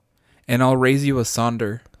tulpa, and I'll raise you a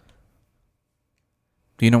sonder.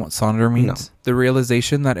 Do you know what sonder means? No. The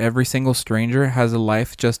realization that every single stranger has a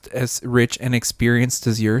life just as rich and experienced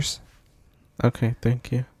as yours. Okay,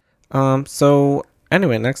 thank you. So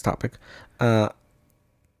anyway, next topic.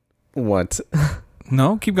 What?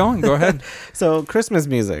 No, keep going. Go ahead. So Christmas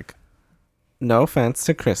music. No offense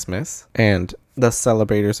to Christmas and the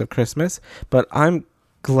celebrators of Christmas, but I'm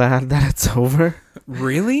glad that it's over.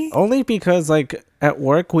 Really? Only because like at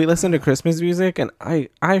work we listen to Christmas music, and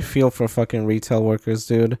I feel for fucking retail workers,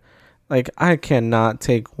 dude. Like I cannot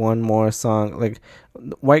take one more song. Like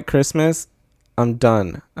White Christmas, I'm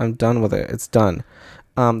done with it. It's done.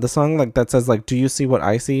 The song like that says like, do you see what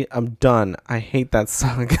I see? I'm done. I hate that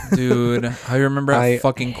song. Dude, I remember at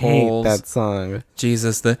fucking Kohl's. I hate that song.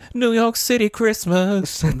 Jesus, the New York City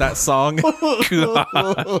Christmas. That song.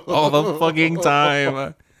 All the fucking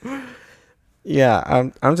time. Yeah,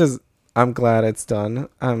 I'm glad it's done.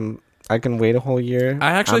 I can wait a whole year.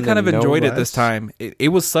 I actually kind of enjoyed it this time. It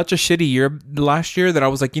was such a shitty year last year that I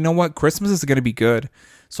was like, you know what? Christmas is going to be good.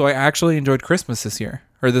 So I actually enjoyed Christmas this year.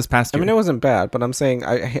 Or this past year. I mean, it wasn't bad, but I'm saying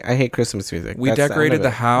I hate Christmas music. We decorated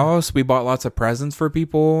the house. We bought lots of presents for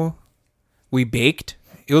people. We baked.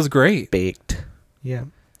 It was great. Baked. Yeah.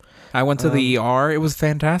 I went to the ER. It was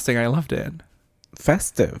fantastic. I loved it.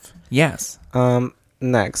 Festive. Yes.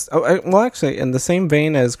 Next. Well, actually, in the same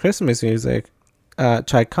vein as Christmas music,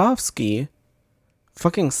 Tchaikovsky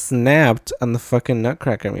fucking snapped on the fucking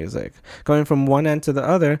Nutcracker music. Going from one end to the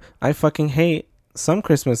other, I fucking hate some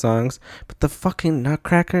Christmas songs, but the fucking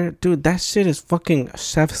Nutcracker, dude, that shit is fucking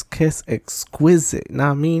chef's kiss exquisite. Know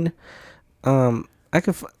what I mean? I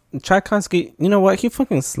could Tchaikovsky, you know what? He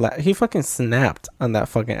fucking snapped on that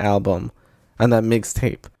fucking album, on that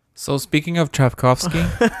mixtape. So speaking of Tchaikovsky,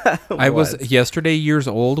 I was yesterday years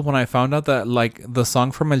old when I found out that like the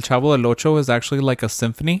song from El Chavo del Ocho is actually like a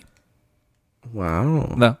symphony.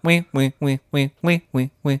 Wow. The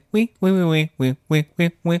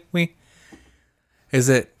we. Is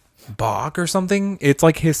it Bach or something? It's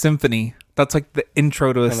like his symphony. That's like the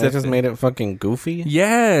intro to a symphony. That just made it fucking goofy?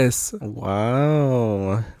 Yes.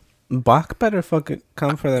 Wow. Bach better fucking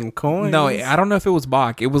come for them coins. No, I don't know if it was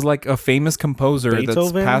Bach. It was like a famous composer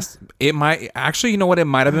Beethoven? that's passed. It might actually, you know what? It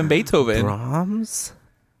might have been Beethoven.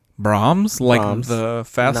 Brahms? Like the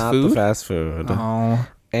fast food? Not the fast food. Oh.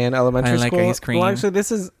 And elementary school. I like ice cream. Well, actually,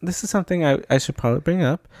 this is something I should probably bring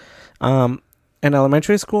up. In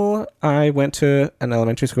elementary school, I went to an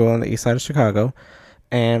elementary school on the east side of Chicago,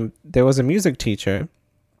 and there was a music teacher,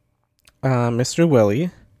 Mr. Willie.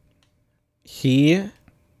 He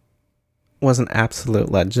was an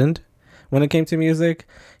absolute legend when it came to music.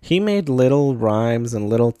 He made little rhymes and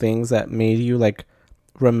little things that made you like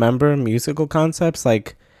remember musical concepts,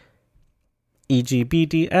 like E, G, B,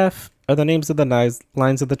 D, F are the names of the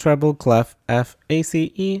lines of the treble, clef, F, A,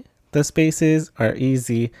 C, E. The spaces are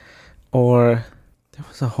easy. Or there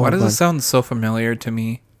was a whole Why does it sound so familiar to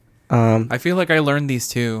me? I feel like I learned these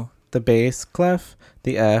too. the bass clef,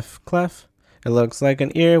 the F clef. It looks like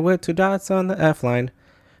an ear with 2 dots on the F line.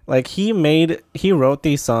 Like, he wrote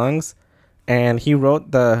these songs, and he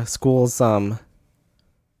wrote the school's,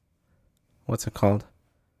 what's it called?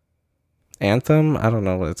 Anthem? I don't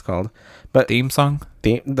know what it's called. But theme song?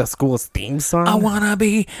 The school's theme song? I wanna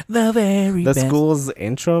be the very best. The school's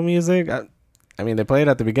intro music? I mean, they play it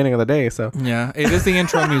at the beginning of the day, so. Yeah, it is the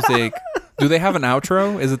intro music. Do they have an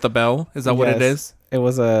outro? Is it the bell? Is that what it is? It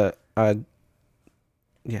was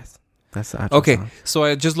yes. That's the outro okay, song. So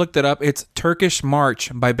I just looked it up. It's Turkish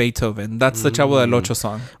March by Beethoven. That's the Chavo del Ocho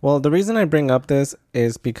song. Well, the reason I bring up this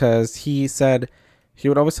is because he said he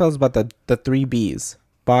would always tell us about the 3 Bs.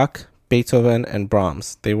 Bach, Beethoven, and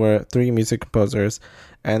Brahms. They were 3 music composers.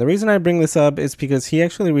 And the reason I bring this up is because he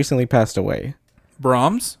actually recently passed away.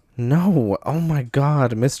 Brahms? No. Oh my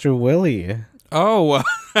God, Mr. Willie. Oh,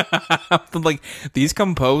 like these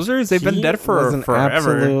composers, they've been dead for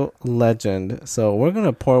forever. Absolute legend. So we're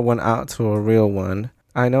gonna pour one out to a real one.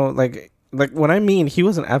 I know, like when I mean he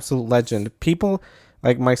was an absolute legend. People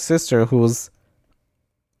like my sister, who's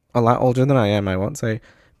a lot older than I am, I won't say,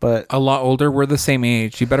 but a lot older. We're the same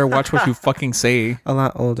age. You better watch what you fucking say. A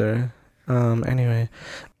lot older. Anyway,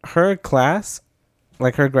 her class,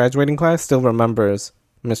 like her graduating class, still remembers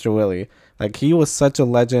Mr. Willie. Like, he was such a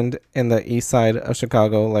legend in the east side of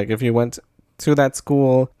Chicago. Like, if you went to that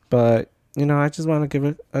school. But, you know, I just want to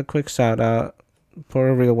give a quick shout out. Pour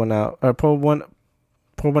a real one out. Or pour one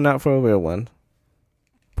out for a real one.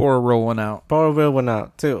 Pour a real one out. Pour a real one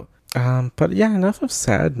out, too. But, yeah, enough of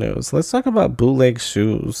sad news. Let's talk about bootleg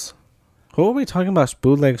shoes. Who are we talking about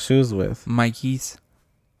bootleg shoes with? Mikey's.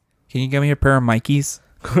 Can you get me a pair of Mikey's?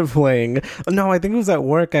 We're playing. No, I think it was at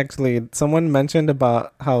work, actually. Someone mentioned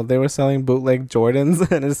about how they were selling bootleg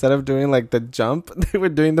Jordans, and instead of doing like the jump, they were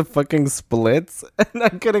doing the fucking splits, and I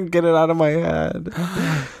couldn't get it out of my head.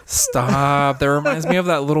 Stop. That reminds me of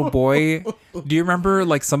that little boy. Do you remember,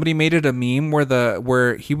 like, somebody made it a meme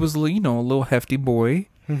where he was, you know, a little hefty boy.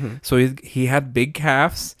 Mm-hmm. So he had big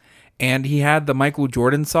calves, and he had the Michael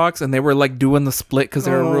Jordan socks, and they were like doing the split because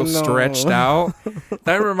they were stretched out.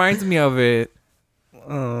 That reminds me of it.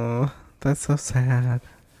 Oh, that's so sad.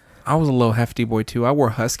 I was a little hefty boy too. I wore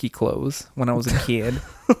husky clothes when I was a kid.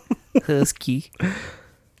 Husky. Cute.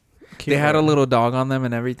 They had a little dog on them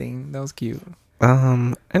and everything. That was cute.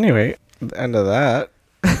 Anyway, the end of that.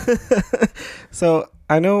 So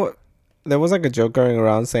I know there was like a joke going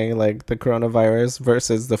around saying like the coronavirus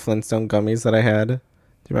versus the Flintstone gummies that I had. Do you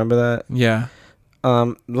remember that? Yeah.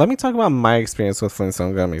 Let me talk about my experience with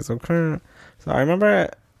Flintstone gummies. Okay. So I remember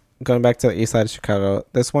going back to the east side of Chicago,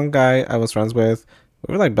 this one guy I was friends with,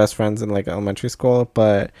 we were like best friends in like elementary school,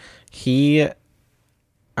 but I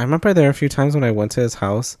remember there were a few times when I went to his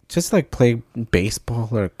house just to like play baseball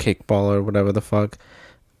or kickball or whatever the fuck,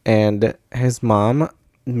 and his mom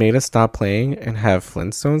made us stop playing and have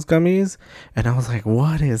Flintstones gummies, and I was like,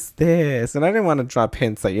 what is this? And I didn't want to drop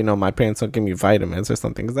hints that, you know, my parents don't give me vitamins or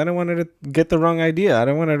something, because I didn't want her to get the wrong idea. I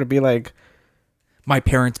didn't want her to be like, my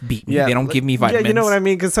parents beat me. Yeah, they don't give me vitamins. Yeah, you know what I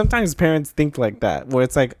mean? Because sometimes parents think like that, where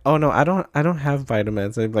it's like, oh no, I don't have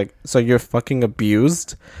vitamins. I'm like, so you're fucking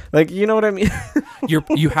abused? Like, you know what I mean?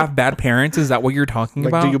 You have bad parents? Is that what you're talking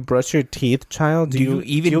about? Do you brush your teeth, child? Do you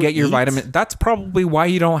even get your vitamins? That's probably why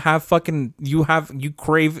you don't have fucking. You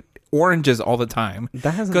crave oranges all the time.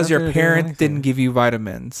 Because your parents didn't give you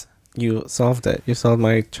vitamins. You solved it. You solved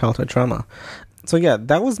my childhood trauma. So yeah,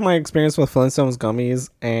 that was my experience with Flintstones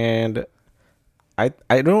gummies, and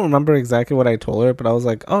I don't remember exactly what I told her, but I was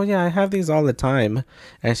like, oh yeah, I have these all the time.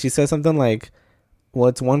 And she said something like, well,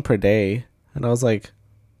 it's 1 per day. And I was like,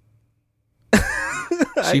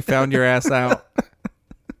 she found your ass out.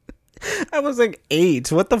 I was like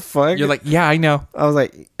 8. What the fuck? You're like, yeah, I know. I was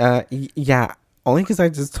like, yeah, only because I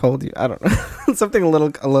just told you. I don't know. Something a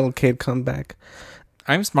little kid comeback.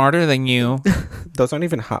 I'm smarter than you. Those aren't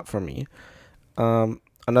even hot for me.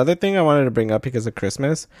 Another thing I wanted to bring up because of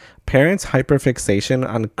Christmas, parents' hyperfixation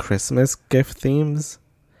on Christmas gift themes.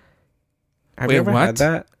 Have you ever had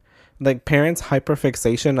that? Like, parents'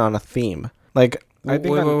 hyperfixation on a theme. Like, I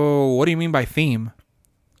think. Whoa, what do you mean by theme?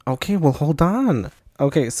 Okay, well, hold on.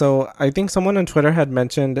 Okay, so I think someone on Twitter had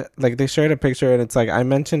mentioned, like, they shared a picture, and it's like, I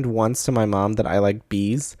mentioned once to my mom that I like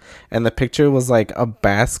bees, and the picture was like a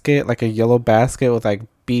basket, like a yellow basket with like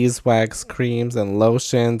beeswax creams and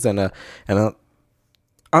lotions and a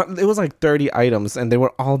it was like 30 items, and they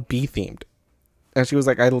were all bee themed. And she was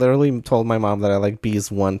like, I literally told my mom that I like bees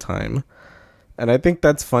one time. And I think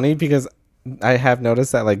that's funny because I have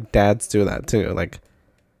noticed that like dads do that too. Like,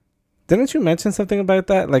 didn't you mention something about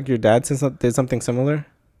that? Like your dad did something similar?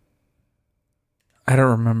 I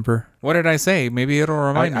don't remember. What did I say? Maybe it'll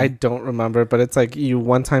remind me. I don't remember, but it's like you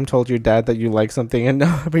one time told your dad that you like something, and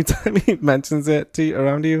now every time he mentions it to you,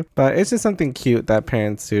 around you. But it's just something cute that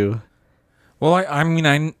parents do. Well,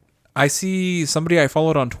 I see somebody I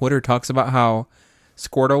followed on Twitter talks about how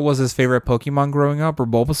Squirtle was his favorite Pokemon growing up, or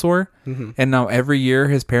Bulbasaur, and now every year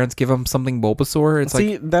his parents give him something Bulbasaur.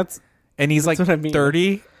 And he's like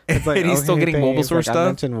 30. It's like, and he's still getting Bulbasaur stuff. I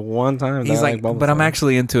mentioned one time. He's like, but I'm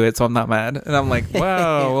actually into it, so I'm not mad. And I'm like,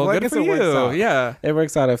 wow, well, good for you. Yeah, it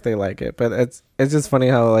works out if they like it. But it's just funny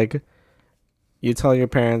how like you tell your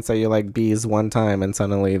parents that you like bees one time, and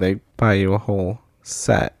suddenly they buy you a whole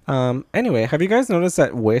set. Anyway, have you guys noticed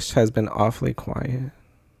that Wish has been awfully quiet?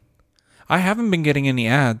 I haven't been getting any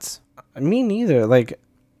ads. Me neither. Like,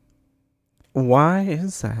 why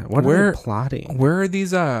is that? What are they plotting? Where are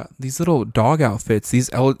these little dog outfits? These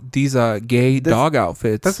gay dog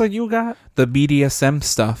outfits. That's what you got? The BDSM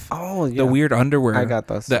stuff. Oh, yeah. The weird underwear. I got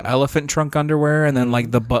those. The elephant trunk underwear, and then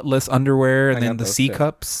like the buttless underwear, and then the C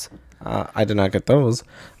cups. I did not get those.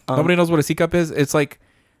 Nobody knows what a C cup is. It's like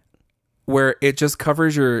where it just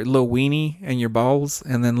covers your little weenie and your balls,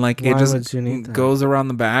 and then like it just goes around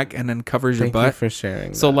the back and then covers your butt. Thank you for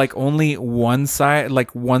sharing. So like only one side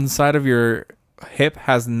of your hip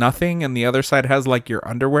has nothing, and the other side has like your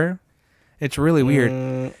underwear. It's really weird.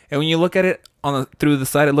 And when you look at it through the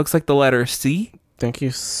side, it looks like the letter C. Thank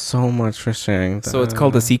you so much for sharing that. So it's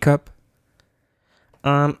called a C cup.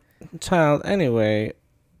 Child. Anyway,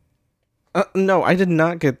 no, I did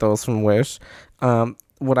not get those from Wish.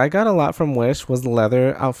 What I got a lot from Wish was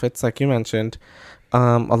leather outfits, like you mentioned.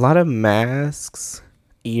 A lot of masks,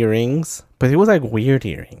 earrings, but it was like weird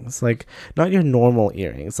earrings, like not your normal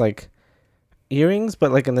earrings, like earrings,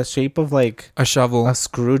 but like in the shape of like a shovel, a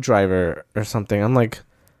screwdriver or something. I'm like,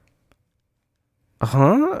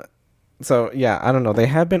 huh? So yeah, I don't know. They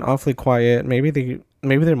have been awfully quiet. Maybe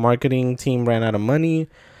their marketing team ran out of money.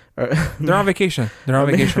 Or they're on vacation.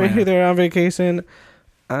 Maybe they're on vacation.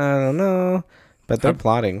 I don't know. But they're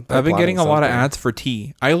plotting. I've been getting a lot of ads for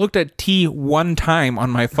tea. I looked at tea one time on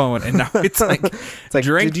my phone, and now it's like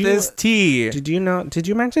drink this tea. Did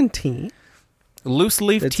you mention tea? Loose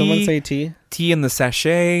leaf tea. Did someone say tea? Tea in the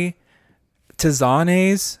sachet.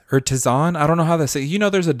 Tisanes or tisane. I don't know how to say. You know,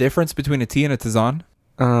 there's a difference between a tea and a tisane.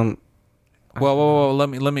 Well, let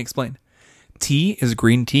me explain. Tea is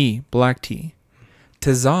green tea, black tea.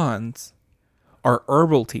 Tisanes are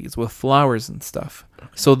herbal teas with flowers and stuff.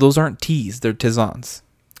 So those aren't teas, they're tisanes.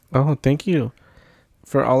 Oh, thank you.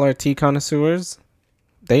 For all our tea connoisseurs,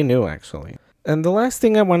 they knew actually. And the last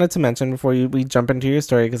thing I wanted to mention before we jump into your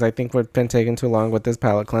story, because I think we've been taking too long with this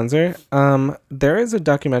palate cleanser. There is a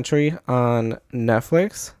documentary on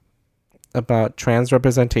Netflix about trans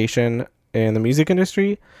representation in the music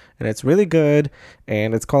industry, and it's really good,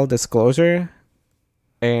 and it's called Disclosure,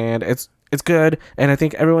 and it's good, and I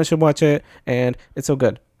think everyone should watch it, and it's so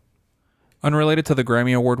good. Unrelated to the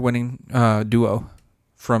Grammy Award-winning duo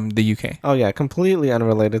from the UK. Oh, yeah, completely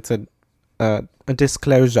unrelated to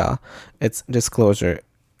Disclosure. It's Disclosure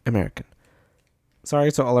American.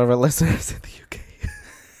 Sorry to all of our listeners in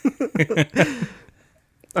the UK.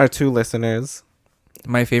 Our 2 listeners.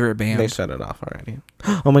 My favorite band. They shut it off already.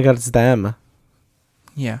 Oh my God, it's them.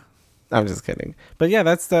 Yeah. I'm just kidding. But yeah,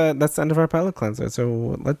 that's the end of our palate cleanser.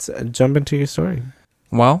 So let's jump into your story.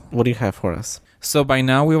 Well, what do you have for us? So by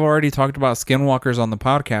now we've already talked about skinwalkers on the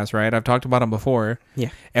podcast, right? I've talked about them before. Yeah.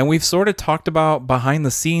 And we've sort of talked about behind the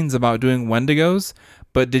scenes about doing Wendigos.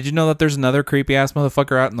 But did you know that there's another creepy ass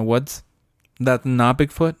motherfucker out in the woods? That's not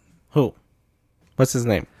Bigfoot? Who? What's his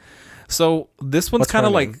name? So this one's kind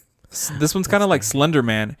of like Slender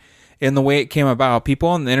Man. In the way it came about, people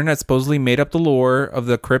on the internet supposedly made up the lore of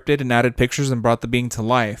the cryptid and added pictures and brought the being to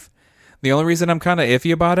life. The only reason I'm kind of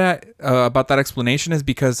iffy about it, about that explanation, is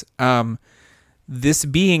because this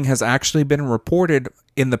being has actually been reported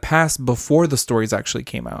in the past before the stories actually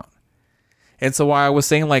came out. And so why I was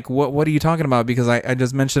saying, like, what are you talking about? Because I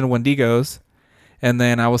just mentioned Wendigos, and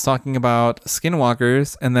then I was talking about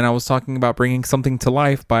skinwalkers, and then I was talking about bringing something to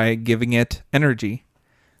life by giving it energy.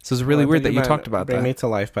 So it's really weird that you talked about that. Bring Me to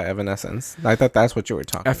Life by Evanescence. I thought that's what you were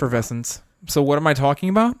talking about. Effervescence. So what am I talking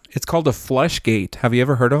about? It's called a flesh gate. Have you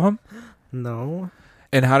ever heard of them? No.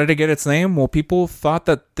 And how did it get its name? Well, people thought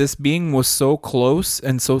that this being was so close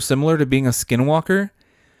and so similar to being a skinwalker,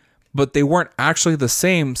 but they weren't actually the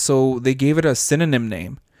same, so they gave it a synonym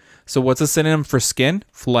name. So what's a synonym for skin?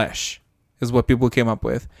 Flesh is what people came up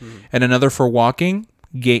with. Mm-hmm. And another for walking?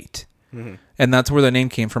 Gate. Mm-hmm. And that's where the name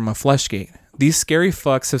came from, a flesh gate. These scary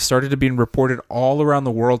fucks have started to be reported all around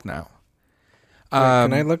the world now.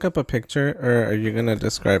 Can I look up a picture, or are you gonna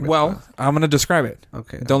describe it? Well, I'm gonna describe it.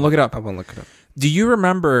 Okay. Don't look it up. I won't look it up. Do you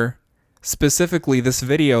remember specifically this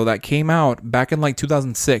video that came out back in like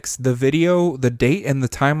 2006? The video, the date and the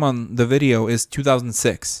time on the video is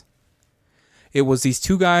 2006. It was these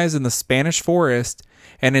two guys in the Spanish forest,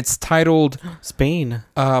 and it's titled Spain.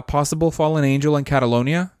 Possible Fallen Angel in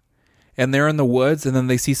Catalonia. And they're in the woods, and then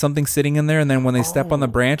they see something sitting in there, and then when they step on the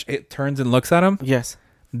branch, it turns and looks at them. Yes.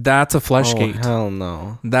 That's a flesh gate. Oh, hell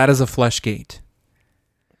no. That is a flesh gate.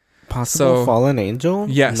 Possible fallen angel?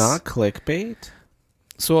 Yes. Not clickbait?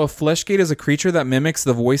 So a flesh gate is a creature that mimics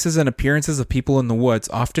the voices and appearances of people in the woods,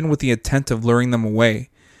 often with the intent of luring them away.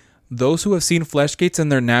 Those who have seen flesh gates in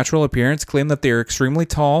their natural appearance claim that they are extremely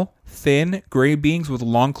tall, thin, gray beings with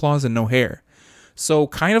long claws and no hair. So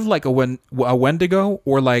kind of like a Wendigo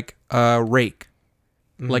or like a rake.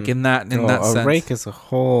 Like in that sense. A rake is a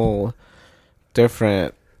whole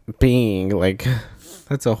different being. Like,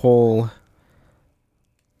 that's a whole...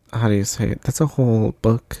 How do you say it? That's a whole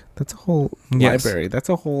book. That's a whole library. That's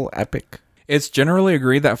a whole epic. It's generally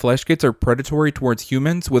agreed that flesh gates are predatory towards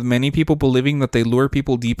humans, with many people believing that they lure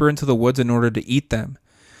people deeper into the woods in order to eat them.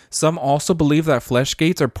 Some also believe that flesh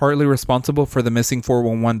gates are partly responsible for the missing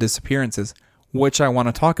 411 disappearances, which I want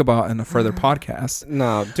to talk about in a further podcast.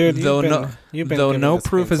 No, dude, though no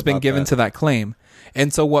proof has been given to that claim.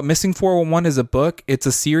 And so what Missing 411 is a book, it's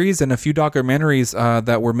a series and a few documentaries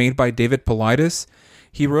that were made by David Paulides.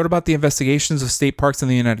 He wrote about the investigations of state parks in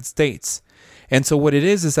the United States. And so what it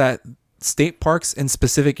is that state parks in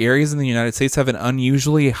specific areas in the United States have an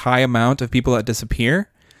unusually high amount of people that disappear.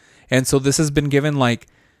 And so this has been given like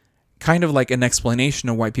kind of like an explanation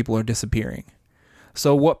of why people are disappearing.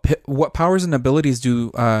 So what powers and abilities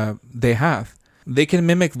do they have? They can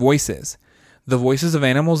mimic voices, the voices of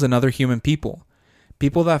animals and other human people.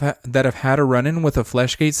 People that have had a run-in with a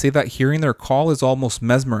flesh gate say that hearing their call is almost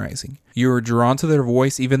mesmerizing. You are drawn to their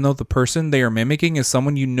voice even though the person they are mimicking is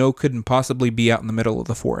someone you know couldn't possibly be out in the middle of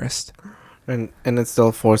the forest. And it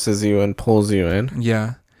still forces you and pulls you in.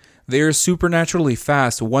 Yeah. They are supernaturally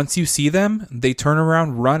fast. Once you see them, they turn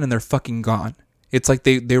around, run, and they're fucking gone. It's like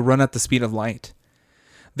they run at the speed of light.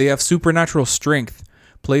 They have supernatural strength.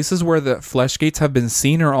 Places where the flesh gates have been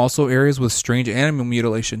seen are also areas with strange animal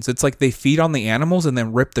mutilations. It's like they feed on the animals and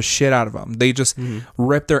then rip the shit out of them. They just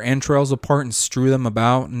rip their entrails apart and strew them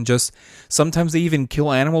about, and just sometimes they even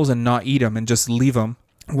kill animals and not eat them and just leave them.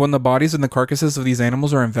 When the bodies and the carcasses of these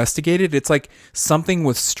animals are investigated, it's like something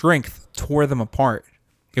with strength tore them apart.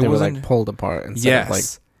 It wasn't like pulled apart instead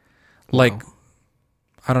of like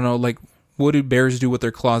I don't know, like what do bears do with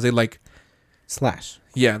their claws? They like slash.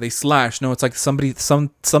 Yeah, they slash. No, it's like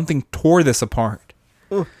something tore this apart.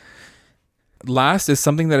 Ooh. Last is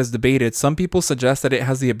something that is debated. Some people suggest that it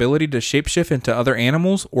has the ability to shapeshift into other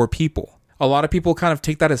animals or people. A lot of people kind of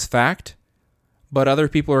take that as fact, but other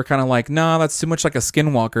people are kind of like, nah, that's too much like a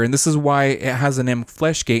skinwalker, and this is why it has the name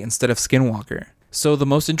Fleshgate instead of Skinwalker. So the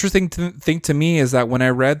most interesting thing to me is that when I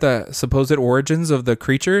read the supposed origins of the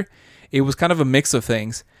creature, it was kind of a mix of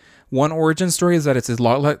things. One origin story is that it's a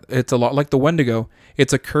lot like the Wendigo.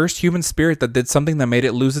 It's a cursed human spirit that did something that made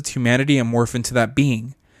it lose its humanity and morph into that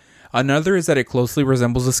being. Another is that it closely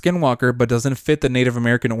resembles a skinwalker but doesn't fit the Native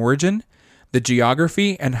American origin, the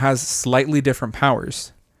geography, and has slightly different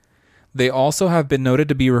powers. They also have been noted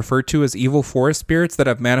to be referred to as evil forest spirits that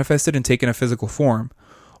have manifested and taken a physical form,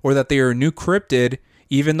 or that they are a new cryptid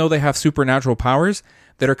even though they have supernatural powers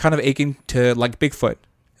that are kind of akin to like Bigfoot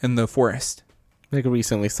in the forest. Like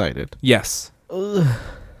recently sighted. Yes. Ugh.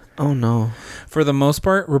 Oh no. For the most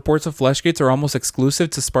part, reports of flesh gates are almost exclusive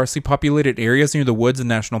to sparsely populated areas near the woods and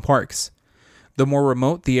national parks. The more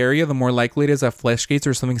remote the area, the more likely it is that flesh gates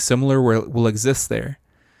or something similar will exist there.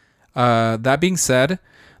 That being said,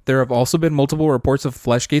 there have also been multiple reports of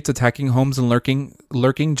flesh gates attacking homes and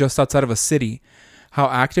lurking just outside of a city. How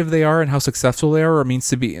active they are and how successful they are remains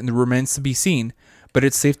to be seen, but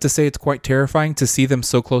it's safe to say it's quite terrifying to see them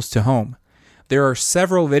so close to home. There are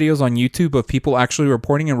several videos on YouTube of people actually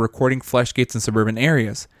reporting and recording flesh gates in suburban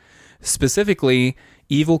areas. Specifically,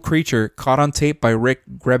 Evil Creature caught on tape by Rick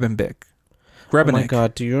Grebennick. Oh my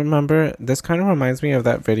god, do you remember? This kind of reminds me of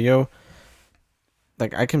that video.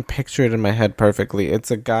 Like, I can picture it in my head perfectly.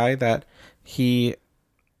 It's a guy that he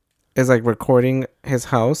is like recording his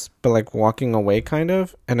house, but like walking away kind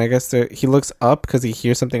of. And I guess he looks up because he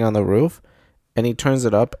hears something on the roof, and he turns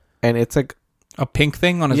it up, and it's like a pink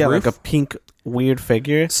thing on his roof? Yeah, like a pink weird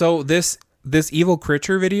figure. So this Evil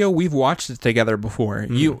Creature video, we've watched it together before.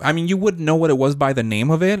 You wouldn't know what it was by the name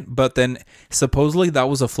of it, but then supposedly that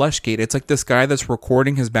was a flesh gate. It's like this guy that's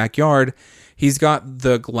recording his backyard, He's got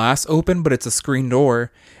the glass open, but it's a screen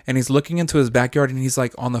door, and he's looking into his backyard, and he's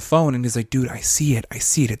like on the phone, and he's like, dude, I see it.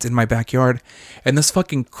 It's in my backyard. And this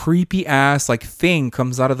fucking creepy ass like thing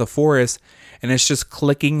comes out of the forest, and it's just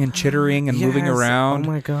clicking and chittering and moving around.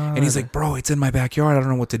 Oh my God. And he's like, bro, it's in my backyard. I don't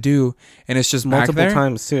know what to do. And it's just multiple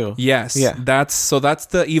times too. Yes. Yeah. That's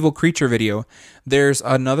the evil creature video. There's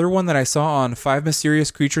another one that I saw on 5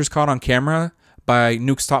 Mysterious Creatures Caught on Camera by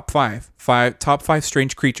Nuke's Top 5. Top 5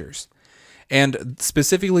 Strange Creatures. And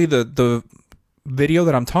specifically the video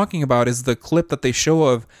that I'm talking about is the clip that they show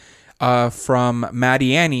of from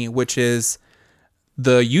Maddie Annie, which is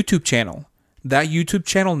the YouTube channel. That YouTube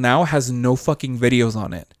channel now has no fucking videos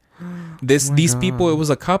on it. These people, it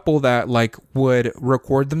was a couple that like would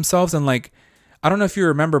record themselves, and like, I don't know if you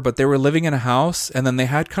remember, but they were living in a house, and then they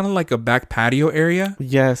had kind of like a back patio area.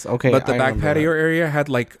 Yes, okay. But the back patio area had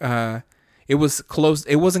like it was closed.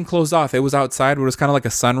 It wasn't closed off. It was outside. It was kind of like a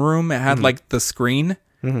sunroom. It had like the screen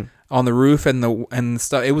on the roof and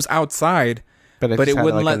stuff. It was outside. But it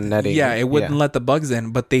wouldn't let it wouldn't let the bugs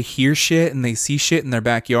in. But they hear shit and they see shit in their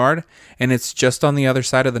backyard, and it's just on the other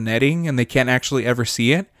side of the netting, and they can't actually ever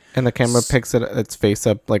see it. And the camera picks its face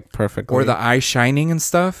up like perfectly, or the eyes shining and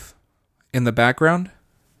stuff in the background.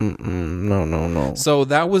 No. So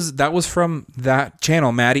that was from that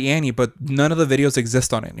channel, Maddie Annie, but none of the videos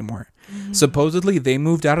exist on it anymore. Supposedly they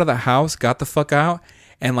moved out of the house, got the fuck out,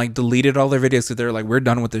 and like deleted all their videos because they're like, we're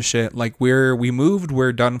done with this shit. Like we moved,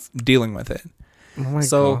 we're done dealing with it. Oh my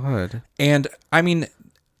God. And I mean,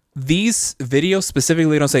 these videos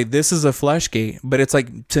specifically don't say this is a Fleshgate, but it's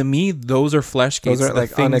like, to me, those are Fleshgates. Those are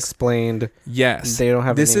like unexplained. Yes. They don't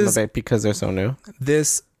have a name of it because they're so new.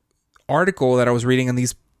 This article that I was reading, and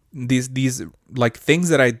these like things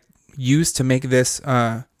that I used to make this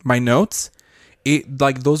my notes, it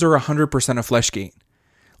like those are 100% a Fleshgate.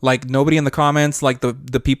 Like nobody in the comments, like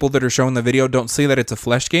the people that are showing the video, don't say that it's a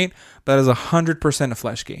Fleshgate. That is 100% a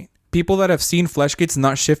Fleshgate. People that have seen Fleshgates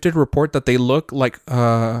not shifted report that they look like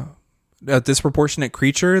a disproportionate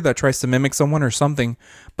creature that tries to mimic someone or something,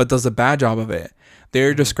 but does a bad job of it. They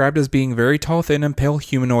are described as being very tall, thin, and pale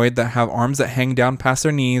humanoid that have arms that hang down past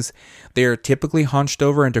their knees. They are typically hunched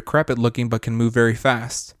over and decrepit looking, but can move very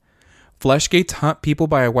fast. Fleshgates hunt people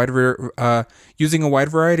by using a wide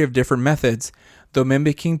variety of different methods, though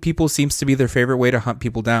mimicking people seems to be their favorite way to hunt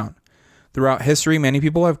people down. Throughout history, many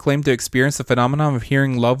people have claimed to experience the phenomenon of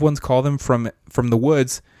hearing loved ones call them from the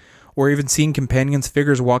woods, or even seeing companions'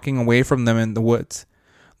 figures walking away from them in the woods.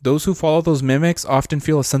 Those who follow those mimics often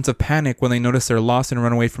feel a sense of panic when they notice they're lost and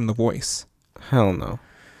run away from the voice. Hell no.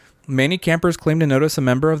 Many campers claim to notice a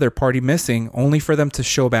member of their party missing, only for them to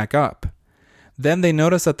show back up. Then they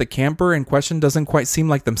notice that the camper in question doesn't quite seem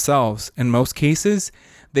like themselves. In most cases,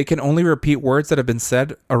 they can only repeat words that have been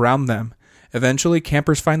said around them. Eventually,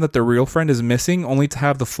 campers find that their real friend is missing, only to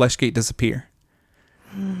have the Fleshgate disappear.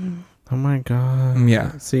 Oh my God.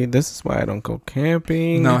 Yeah. See, this is why I don't go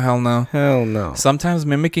camping. No, hell no. Hell no. Sometimes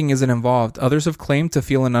mimicking isn't involved. Others have claimed to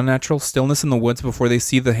feel an unnatural stillness in the woods before they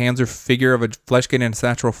see the hands or figure of a Fleshgate in its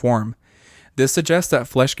natural form. This suggests that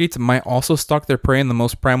Fleshgates might also stalk their prey in the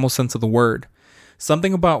most primal sense of the word.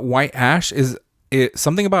 Something about white ash is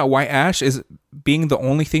being the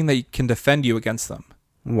only thing that can defend you against them.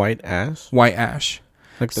 White ash? White ash.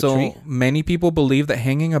 Like the tree? Many people believe that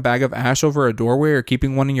hanging a bag of ash over a doorway or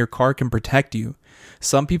keeping one in your car can protect you.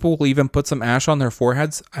 Some people will even put some ash on their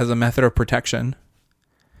foreheads as a method of protection.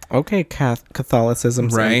 Okay,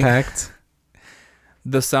 Catholicism's impact.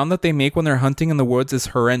 The sound that they make when they're hunting in the woods is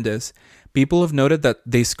horrendous. People have noted that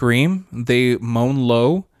they scream, they moan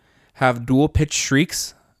low, have dual-pitched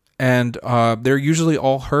shrieks, and they're usually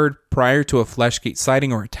all heard prior to a Fleshgate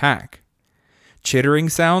sighting or attack. Chittering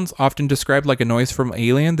sounds, often described like a noise from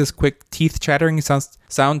Alien. This quick teeth chattering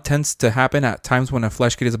sound tends to happen at times when a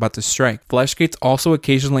Fleshgate is about to strike. Fleshgates also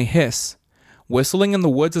occasionally hiss. Whistling in the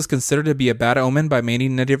woods is considered to be a bad omen by many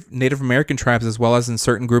Native American tribes, as well as in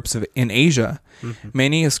certain groups in Asia. Mm-hmm.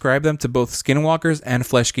 Many ascribe them to both skinwalkers and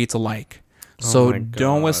Fleshgates alike. So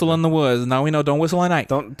don't whistle in the woods. Now we know, don't whistle at night.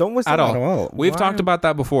 Don't whistle at all. We've talked about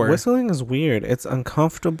that before. Whistling is weird. It's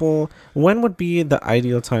uncomfortable. When would be the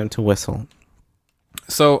ideal time to whistle?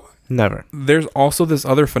 So never. There's also this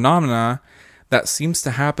other phenomena that seems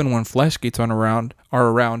to happen when Fleshgates are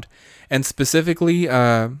around, and specifically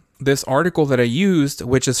this article that I used,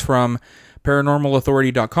 which is from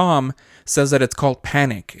paranormalauthority.com, says that it's called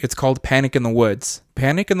panic. It's called panic in the woods.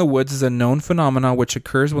 Panic in the woods is a known phenomenon which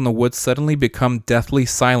occurs when the woods suddenly become deathly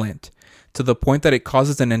silent, to the point that it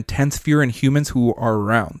causes an intense fear in humans who are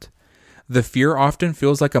around. The fear often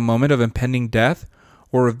feels like a moment of impending death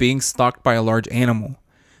or of being stalked by a large animal.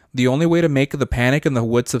 The only way to make the panic in the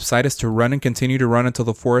woods subside is to run and continue to run until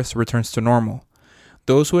the forest returns to normal.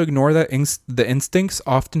 Those who ignore the instincts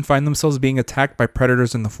often find themselves being attacked by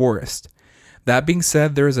predators in the forest. That being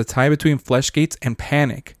said, there is a tie between flesh gates and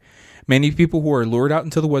panic. Many people who are lured out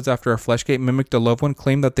into the woods after a flesh gate mimicked a loved one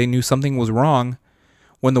claim that they knew something was wrong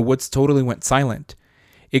when the woods totally went silent.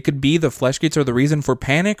 It could be the flesh gates are the reason for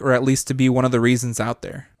panic, or at least to be one of the reasons out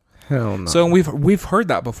there. Hell no. So we've heard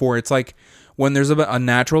that before. It's like when there's a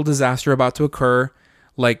natural disaster about to occur,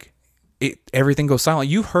 like everything goes silent.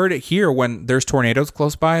 You've heard it here when there's tornadoes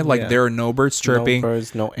close by. Like there are no birds chirping, no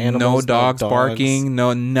birds, no animals, no dogs barking,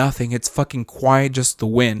 no nothing. It's fucking quiet, just the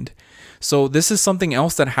wind. So this is something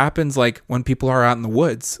else that happens like when people are out in the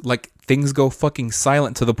woods. Like things go fucking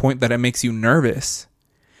silent to the point that it makes you nervous.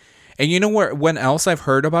 And you know what? When else I've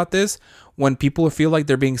heard about this? When people feel like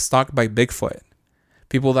they're being stalked by Bigfoot.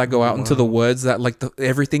 People that go out into the woods, that like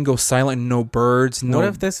everything goes silent, no birds,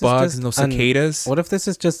 no bugs, no cicadas. What if this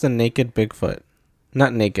is just a naked Bigfoot?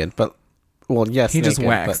 Not naked, but well, yes, he naked, just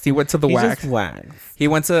waxed. He went to the wax. Just waxed. He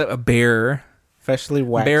went to a Bear, freshly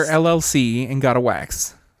waxed Bear LLC, and got a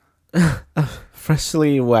wax.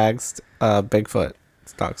 Freshly waxed Bigfoot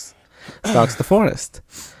stalks the forest.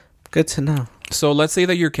 Good to know. So let's say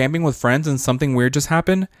that you're camping with friends and something weird just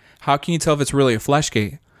happened. How can you tell if it's really a flesh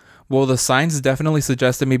gate? Well, the signs definitely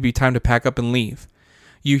suggest it may be time to pack up and leave.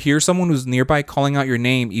 You hear someone who's nearby calling out your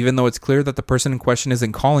name, even though it's clear that the person in question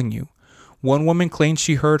isn't calling you. One woman claimed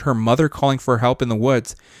she heard her mother calling for help in the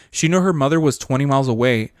woods. She knew her mother was 20 miles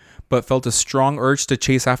away, but felt a strong urge to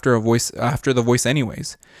chase after the voice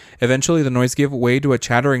anyways. Eventually, the noise gave way to a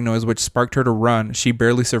chattering noise which sparked her to run. She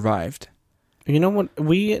barely survived. You know what?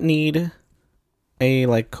 We need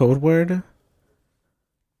a code word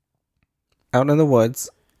out in the woods.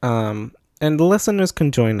 And the listeners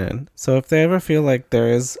can join in. So if they ever feel like there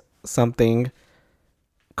is something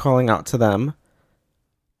calling out to them,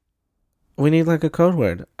 we need a code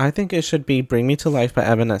word. I think it should be Bring Me to Life by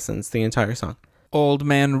Evanescence, the entire song. Old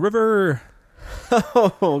Man River.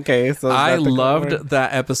 Oh, okay. So I loved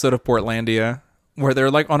that episode of Portlandia where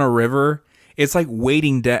they're on a river. It's like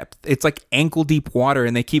wading depth. It's like ankle deep water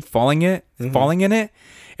and they keep falling in it.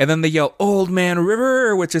 And then they yell, Old Man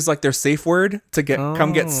River, which is their safe word to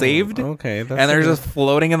come get saved. Okay. And they're just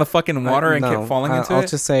floating in the fucking water and keep falling into it. I'll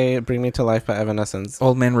just say Bring Me to Life by Evanescence.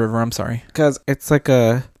 Old Man River, I'm sorry. Because it's like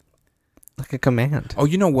a command. Oh,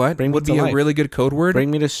 you know what? Would be a really good code word? Bring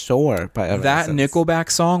Me to Shore by Evanescence. That Nickelback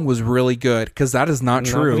song was really good because that is not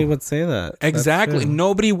true. Nobody would say that. Exactly.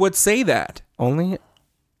 Nobody would say that. Only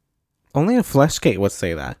a Fleshgate would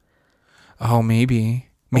say that. Oh, maybe.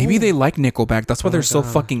 Maybe they like Nickelback. That's why they're so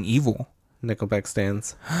fucking evil. Nickelback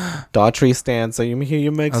stands. Daughtry stands. So you hear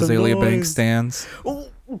you make Azalea some noise. Banks stands.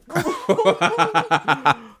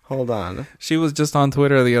 Hold on. She was just on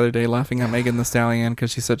Twitter the other day laughing at Megan Thee Stallion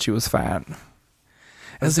because she said she was fat.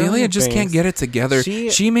 Azalea just can't get it together.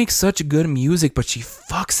 She makes such good music, but she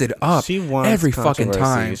fucks it up every fucking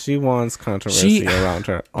time. She wants controversy around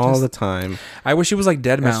her all the time. I wish she was like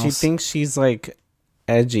Deadmau5. She thinks she's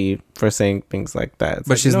edgy for saying things like that.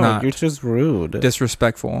 But she's not. You're just rude.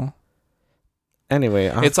 Disrespectful.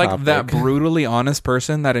 Anyway, it's like that brutally honest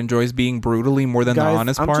person that enjoys being brutally more than the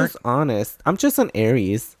honest part. I'm just honest. I'm just an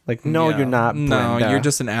Aries. No, you're not. Brenda. No, you're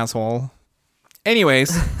just an asshole.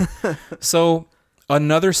 Anyways, so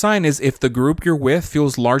another sign is if the group you're with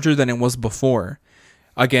feels larger than it was before.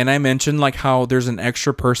 Again, I mentioned how there's an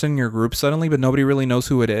extra person in your group suddenly, but nobody really knows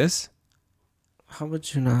who it is. How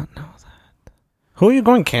would you not know that? Who are you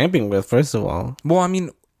going camping with, first of all? Well, I mean...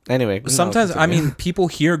 Anyway, sometimes people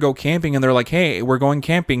here go camping and they're like, hey, we're going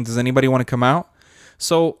camping. Does anybody want to come out?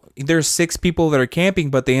 So there's 6 people that are camping,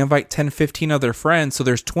 but they invite 10, 15 of their friends. So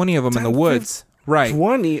there's 20 of them in the woods. Right.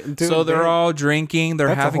 20. Dude, so they're all drinking.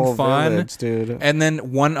 They're having fun. Village, dude. And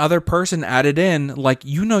then one other person added in,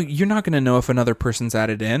 you're not going to know if another person's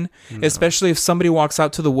added in, especially if somebody walks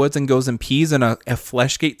out to the woods and goes and pees and a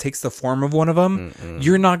Fleshgate takes the form of one of them.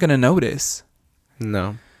 You're not going to notice.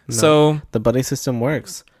 No. So the buddy system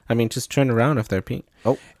works. I mean, just turn around if they're peeing.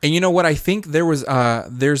 Oh, and you know what? I think there's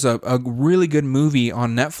a really good movie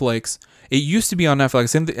on Netflix. It used to be on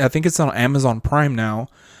Netflix. I think it's on Amazon Prime now.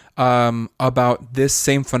 About this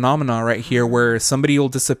same phenomena right here, where somebody will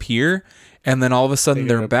disappear and then all of a sudden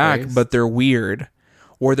they're back, but they're weird.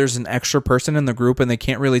 Or there's an extra person in the group and they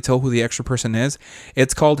can't really tell who the extra person is.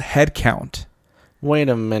 It's called Head Count. Wait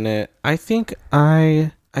a minute. I think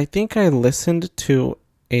I listened to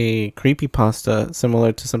a creepypasta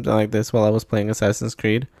similar to something like this while I was playing Assassin's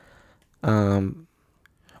Creed. Well,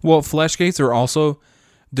 Fleshgates are also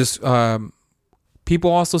just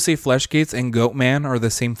People also say Flesh Gates and Goat Man are the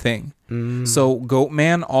same thing. So Goat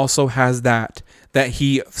Man also has that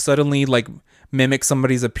he suddenly like mimics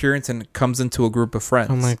somebody's appearance and comes into a group of friends.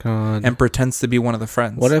 Oh my God. And pretends to be one of the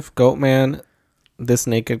friends. What if Goat Man, this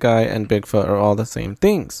naked guy, and Bigfoot are all the same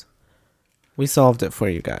things? We solved it for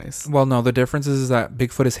you guys. Well, no, the difference is that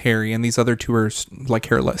Bigfoot is hairy and these other two are like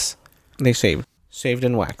hairless. They shaved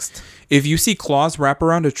and waxed. If you see claws wrap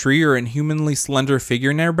around a tree or an inhumanly slender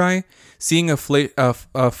figure nearby, seeing a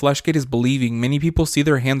Fleshgate is believing. Many people see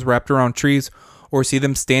their hands wrapped around trees or see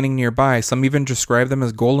them standing nearby. Some even describe them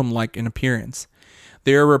as golem-like in appearance.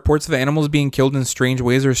 There are reports of animals being killed in strange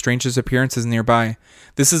ways or strange appearances nearby.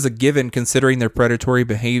 This is a given considering their predatory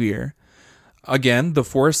behavior. Again, the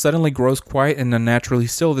forest suddenly grows quiet and unnaturally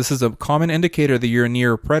still. This is a common indicator that you're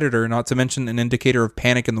near a predator, not to mention an indicator of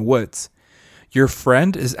panic in the woods. Your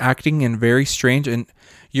friend is acting very strange and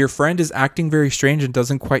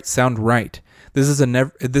doesn't quite sound right. This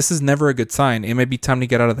is never a good sign. It may be time to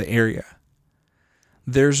get out of the area.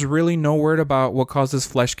 There's really no word about what causes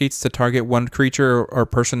Fleshgates to target one creature or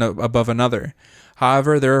person above another.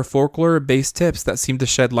 However, there are folklore-based tips that seem to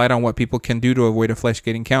shed light on what people can do to avoid a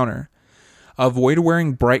Fleshgate encounter. Avoid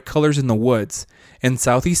wearing bright colors in the woods. In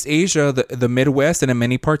Southeast Asia, the Midwest, and in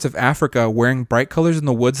many parts of Africa, wearing bright colors in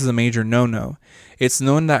the woods is a major no-no. It's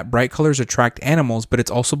known that bright colors attract animals, but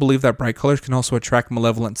it's also believed that bright colors can also attract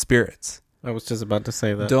malevolent spirits. I was just about to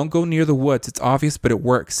say that. Don't go near the woods. It's obvious, but it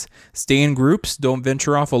works. Stay in groups. Don't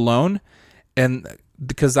venture off alone, and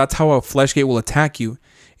because that's how a Fleshgate will attack you.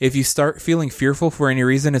 If you start feeling fearful for any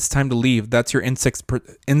reason, it's time to leave. That's your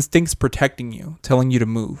instincts protecting you, telling you to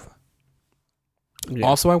move. Yeah.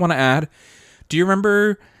 Also, I want to add, do you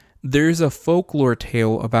remember there's a folklore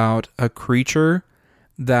tale about a creature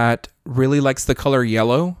that really likes the color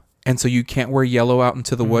yellow, and so you can't wear yellow out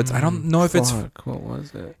into the woods? I don't know if it's... What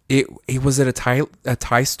was it? Was it a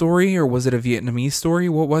Thai story, or was it a Vietnamese story?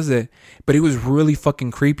 What was it? But it was really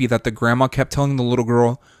fucking creepy that the grandma kept telling the little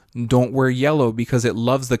girl, don't wear yellow because it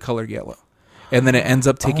loves the color yellow. And then it ends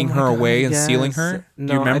up taking her away and stealing her. No,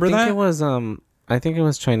 do you remember that? I think it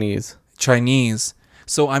was Chinese.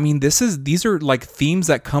 So, I mean, these are like themes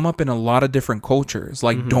that come up in a lot of different cultures.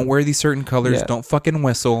 Like, don't wear these certain colors. Don't fucking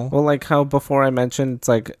whistle. Well, like how before I mentioned, it's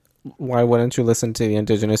like, why wouldn't you listen to the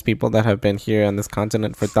indigenous people that have been here on this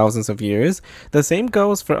continent for thousands of years? The same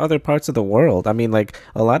goes for other parts of the world. I mean, like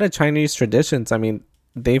a lot of Chinese traditions, I mean,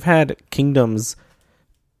 they've had kingdoms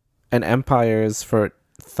and empires for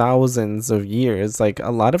thousands of years. Like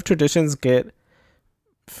a lot of traditions get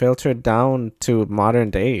filtered down to modern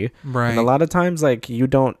day, right? And a lot of times, like, you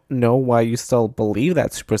don't know why you still believe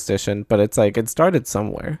that superstition, but it's like it started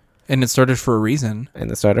somewhere, and it started for a reason.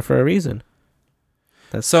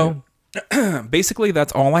 That's so basically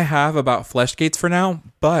that's all I have about Fleshgates for now,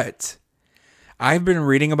 but I've been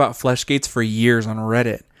reading about Fleshgates for years on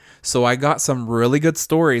Reddit, so I got some really good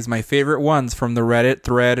stories. My favorite ones from the Reddit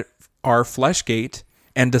thread are Fleshgate,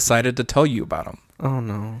 and decided to tell you about them. Oh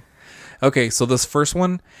no. Okay, so this first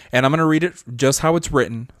one, and I'm going to read it just how it's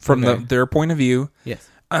written from their point of view. Yes.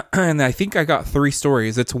 And I think I got 3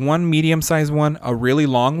 stories. It's one medium-sized one, a really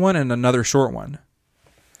long one, and another short one.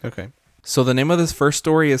 Okay. So the name of this first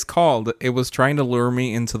story is called, It Was Trying to Lure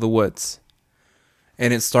Me Into the Woods.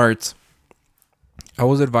 And it starts, I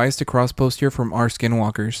was advised to cross-post here from our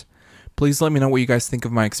skinwalkers. Please let me know what you guys think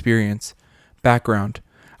of my experience. Background.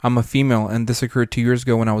 I'm a female, and this occurred 2 years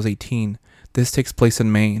ago when I was 18. This takes place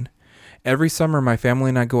in Maine. Every summer, my family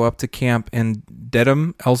and I go up to camp in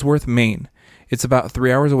Dedham, Ellsworth, Maine. It's about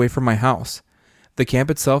 3 hours away from my house. The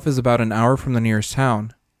camp itself is about an hour from the nearest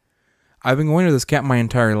town. I've been going to this camp my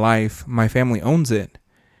entire life. My family owns it,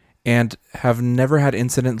 and have never had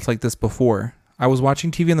incidents like this before. I was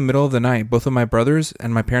watching TV in the middle of the night. Both of my brothers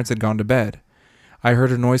and my parents had gone to bed. I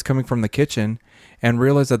heard a noise coming from the kitchen, and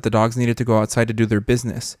realized that the dogs needed to go outside to do their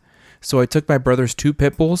business. So I took my brother's 2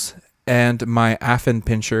 pit bulls and my Affin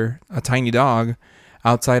Pinscher, a tiny dog,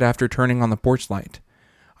 outside after turning on the porch light.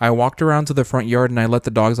 I walked around to the front yard and I let the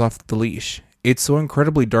dogs off the leash. It's so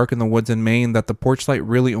incredibly dark in the woods in Maine that the porch light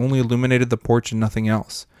really only illuminated the porch and nothing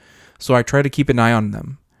else. So I tried to keep an eye on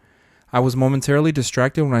them. I was momentarily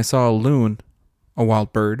distracted when I saw a loon, a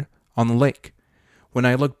wild bird, on the lake. When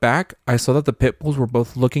I looked back, I saw that the pit bulls were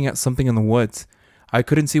both looking at something in the woods. I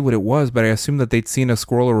couldn't see what it was, but I assumed that they'd seen a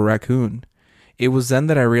squirrel or a raccoon. It was then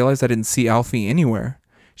that I realized I didn't see Alfie anywhere.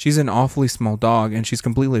 She's an awfully small dog, and she's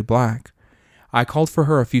completely black. I called for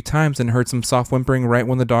her a few times and heard some soft whimpering right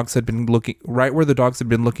where the dogs had been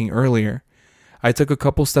looking earlier. I took a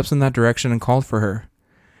couple steps in that direction and called for her.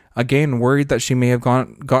 Again, worried that she may have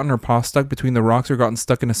gotten her paw stuck between the rocks or gotten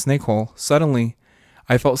stuck in a snake hole. Suddenly,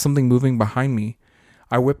 I felt something moving behind me.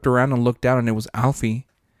 I whipped around and looked down, and it was Alfie.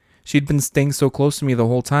 She'd been staying so close to me the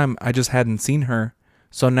whole time, I just hadn't seen her.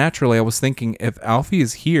 So naturally, I was thinking, if Alfie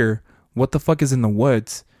is here, what the fuck is in the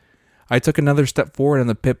woods? I took another step forward, and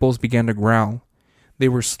the pit bulls began to growl. They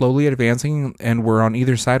were slowly advancing and were on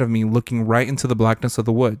either side of me, looking right into the blackness of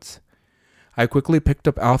the woods. I quickly picked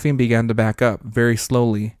up Alfie and began to back up, very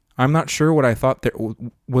slowly. I'm not sure what I thought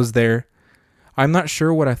was there,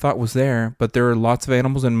 but there were lots of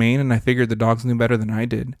animals in Maine, and I figured the dogs knew better than I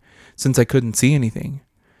did, since I couldn't see anything.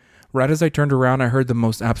 Right as I turned around, I heard the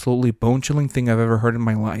most absolutely bone-chilling thing I've ever heard in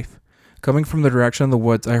my life. Coming from the direction of the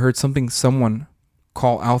woods, I heard someone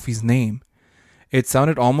call Alfie's name. It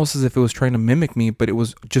sounded almost as if it was trying to mimic me, but it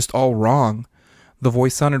was just all wrong. The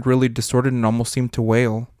voice sounded really distorted and almost seemed to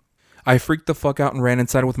wail. I freaked the fuck out and ran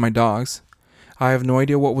inside with my dogs. I have no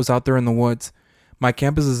idea what was out there in the woods. My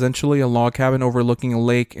camp is essentially a log cabin overlooking a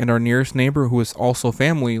lake, and our nearest neighbor, who is also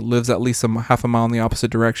family, lives at least half a mile in the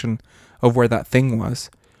opposite direction of where that thing was.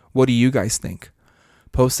 What do you guys think?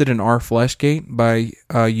 Posted in R Fleshgate by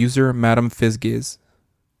user Madam Fizzgiz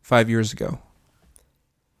 5 years ago.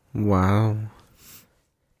 Wow.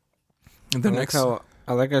 I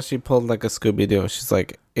like how she pulled like a Scooby-Doo. She's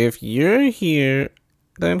like, if you're here,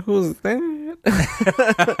 then who's that?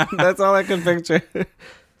 That's all I can picture.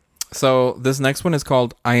 So this next one is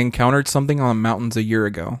called I Encountered Something on the Mountains a Year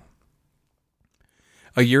Ago.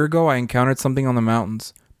 A year ago, I encountered something on the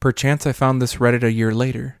mountains. Perchance I found this Reddit a year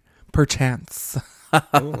later. Perchance.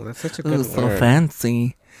 Oh, that's such a good word. So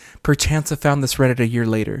fancy. Perchance I found this Reddit a year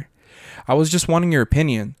later. I was just wanting your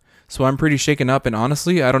opinion, so I'm pretty shaken up, and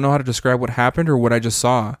honestly, I don't know how to describe what happened or what I just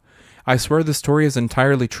saw. I swear this story is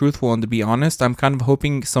entirely truthful, and to be honest, I'm kind of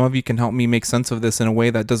hoping some of you can help me make sense of this in a way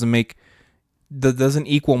that doesn't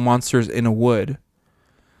equal monsters in a wood.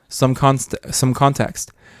 Some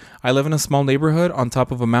context. I live in a small neighborhood on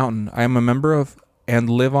top of a mountain. I am a member of and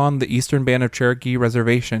live on the Eastern Band of Cherokee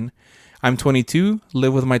Reservation. I'm 22,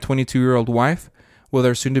 live with my 22-year-old wife, with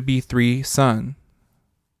our soon-to-be 3 son.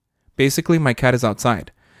 Basically, my cat is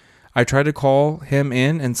outside. I tried to call him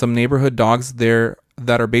in, and some neighborhood dogs there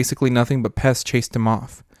that are basically nothing but pests chased him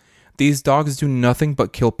off. These dogs do nothing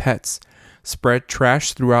but kill pets, spread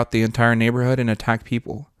trash throughout the entire neighborhood, and attack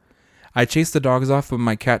people. I chased the dogs off, but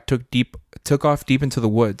my cat took off deep into the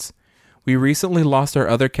woods. We recently lost our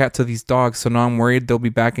other cat to these dogs, so now I'm worried they'll be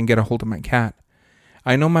back and get a hold of my cat.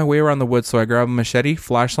 I know my way around the woods, so I grab a machete,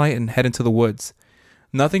 flashlight, and head into the woods.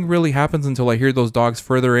 Nothing really happens until I hear those dogs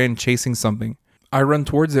further in chasing something. I run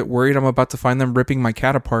towards it, worried I'm about to find them ripping my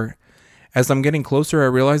cat apart. As I'm getting closer, I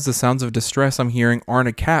realize the sounds of distress I'm hearing aren't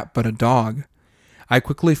a cat, but a dog. I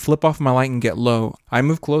quickly flip off my light and get low. I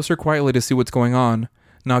move closer quietly to see what's going on.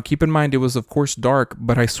 Now keep in mind it was of course dark,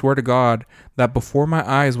 but I swear to God that before my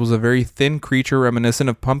eyes was a very thin creature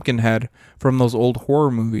reminiscent of Pumpkinhead from those old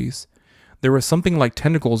horror movies. There was something like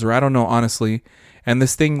tentacles, or I don't know honestly, and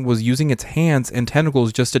this thing was using its hands and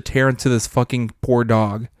tentacles just to tear into this fucking poor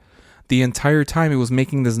dog. The entire time it was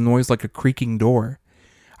making this noise like a creaking door.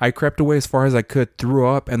 I crept away as far as I could, threw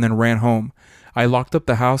up, and then ran home. I locked up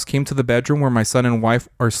the house, came to the bedroom where my son and wife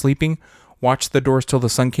are sleeping, watched the doors till the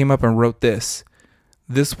sun came up, and wrote this.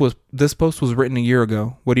 This post was written a year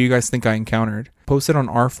ago. What do you guys think I encountered? Posted on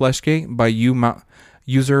R Fleshgate by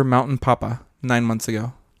user Mountain Papa 9 months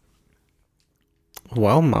ago.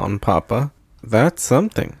 Well, Mountain Papa, that's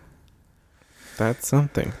something. That's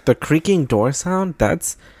something. The creaking door sound,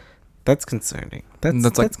 that's concerning.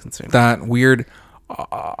 That's concerning. That weird.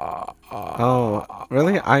 Oh,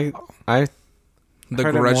 really? I the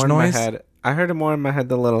grudge noise. I heard it more in my head.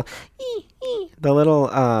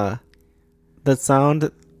 The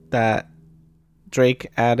sound that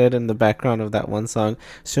Drake added in the background of that one song,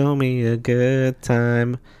 "Show Me a Good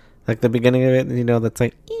Time," like the beginning of it. You know, that's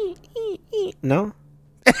like, no.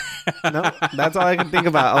 No, that's all I can think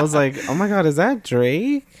about. I was like, oh my God, is that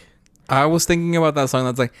Drake? I was thinking about that song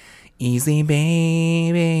that's like, easy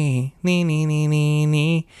baby, nee, nee, nee, nee,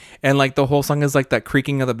 nee. And like the whole song is like that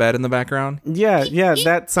creaking of the bed in the background. Yeah,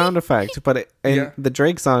 that sound effect. But in the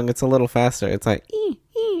Drake song, it's a little faster. It's like,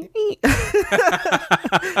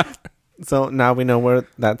 So now we know where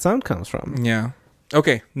that sound comes from. Yeah.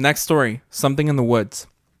 Okay, next story. Something in the woods.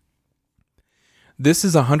 This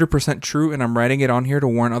is 100% true, and I'm writing it on here to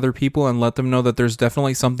warn other people and let them know that there's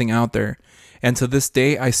definitely something out there. And to this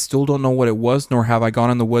day, I still don't know what it was, nor have I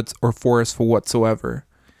gone in the woods or forest for whatsoever.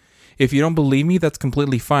 If you don't believe me, that's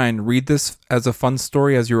completely fine. Read this as a fun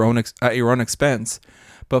story at your own expense.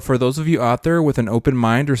 But for those of you out there with an open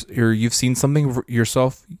mind or you've seen something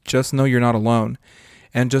yourself, just know you're not alone.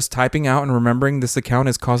 And just typing out and remembering this account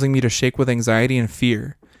is causing me to shake with anxiety and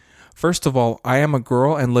fear. First of all, I am a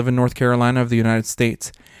girl and live in North Carolina of the United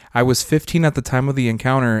States. I was 15 at the time of the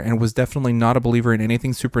encounter and was definitely not a believer in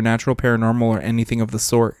anything supernatural, paranormal, or anything of the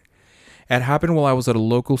sort. It happened while I was at a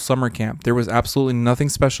local summer camp. There was absolutely nothing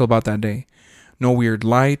special about that day. No weird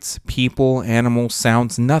lights, people, animals,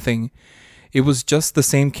 sounds, nothing. It was just the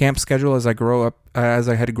same camp schedule as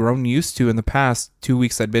I had grown used to in the past 2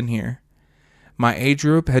 weeks I'd been here. My age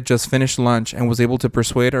group had just finished lunch and was able to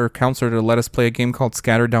persuade our counselor to let us play a game called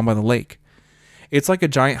Scatter down by the lake. It's like a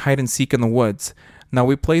giant hide and seek in the woods. Now,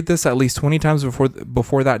 we played this at least 20 times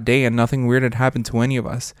before that day, and nothing weird had happened to any of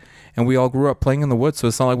us. And we all grew up playing in the woods, so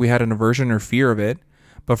it's not like we had an aversion or fear of it.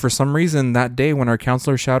 But for some reason, that day when our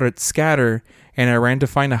counselor shouted scatter and I ran to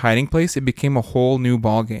find a hiding place, it became a whole new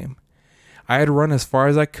ball game. I had run as far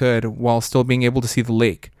as I could while still being able to see the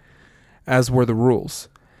lake, as were the rules,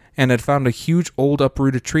 and had found a huge old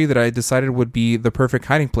uprooted tree that I decided would be the perfect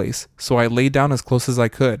hiding place, so I laid down as close as I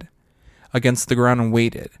could against the ground and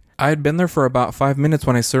waited. I had been there for about 5 minutes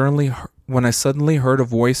when I suddenly heard a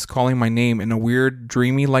voice calling my name in a weird,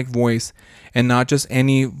 dreamy-like voice, and not just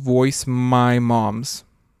any voice, my mom's.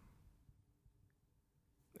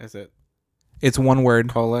 Is it? It's one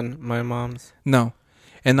word. My mom's? No.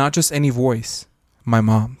 And not just any voice, my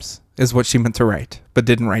mom's, is what she meant to write, but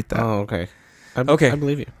didn't write that. Oh, okay. Okay. I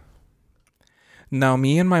believe you. Now,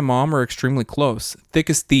 me and my mom are extremely close, thick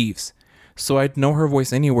as thieves, so I'd know her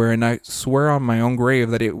voice anywhere, and I swear on my own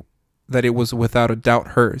grave that it was without a doubt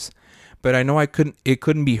hers. But I know it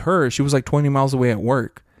couldn't be her. She was like 20 miles away at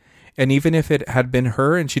work. And even if it had been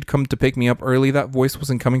her and she'd come to pick me up early, that voice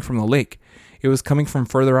wasn't coming from the lake. It was coming from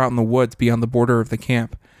further out in the woods beyond the border of the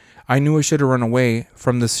camp. I knew I should have run away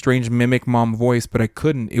from this strange mimic mom voice, but I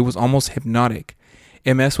couldn't. It was almost hypnotic.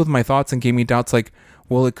 It messed with my thoughts and gave me doubts like,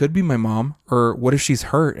 well, it could be my mom, or what if she's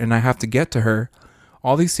hurt and I have to get to her?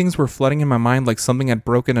 All these things were flooding in my mind like something had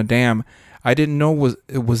broken a dam. I didn't know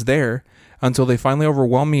it was there until they finally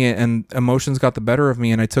overwhelmed me and emotions got the better of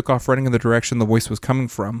me and I took off running in the direction the voice was coming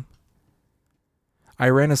from. I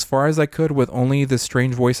ran as far as I could with only this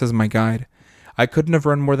strange voice as my guide. I couldn't have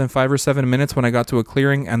run more than 5 or 7 minutes when I got to a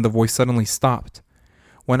clearing and the voice suddenly stopped.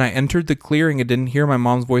 When I entered the clearing, I didn't hear my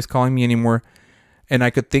mom's voice calling me anymore, and I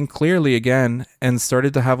could think clearly again and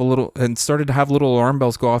started to have little alarm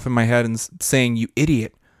bells go off in my head and saying, "You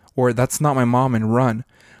idiot," or "That's not my mom," and run.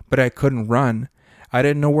 But I couldn't run. I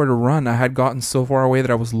didn't know where to run. I had gotten so far away that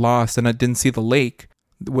I was lost and I didn't see the lake.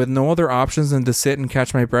 With no other options than to sit and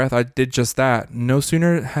catch my breath, I did just that. No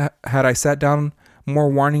sooner had I sat down, more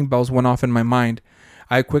warning bells went off in my mind.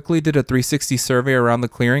 I quickly did a 360 survey around the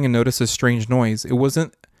clearing and noticed a strange noise. It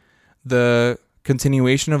wasn't the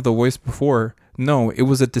continuation of the voice before. No, it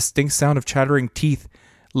was a distinct sound of chattering teeth,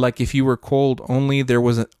 like if you were cold,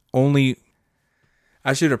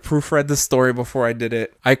 I should have proofread the story before I did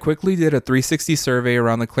it. I quickly did a 360 survey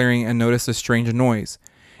around the clearing and noticed a strange noise.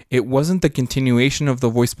 It wasn't the continuation of the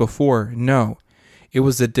voice before, no. It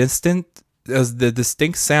was the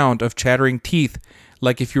distinct sound of chattering teeth,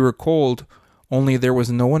 like if you were cold, only there was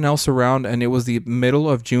no one else around and it was the middle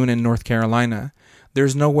of June in North Carolina.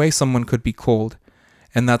 There's no way someone could be cold.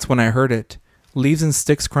 And that's when I heard it. Leaves and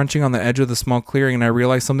sticks crunching on the edge of the small clearing, and I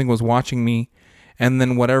realized something was watching me. And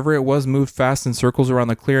then whatever it was moved fast in circles around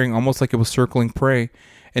the clearing, almost like it was circling prey.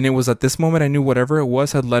 And it was at this moment I knew whatever it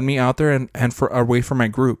was had led me out there and away from my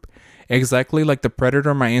group. Exactly like the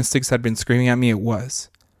predator my instincts had been screaming at me it was.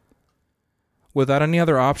 Without any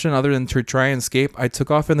other option other than to try and escape, I took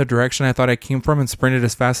off in the direction I thought I came from and sprinted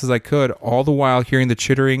as fast as I could, all the while hearing the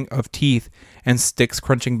chittering of teeth and sticks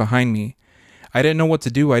crunching behind me. I didn't know what to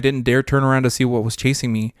do. I didn't dare turn around to see what was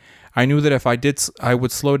chasing me. I knew that if I did, I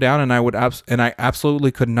would slow down, and I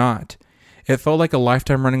absolutely could not. It felt like a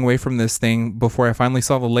lifetime running away from this thing before I finally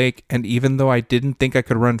saw the lake, and even though I didn't think I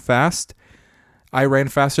could run fast, I ran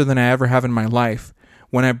faster than I ever have in my life.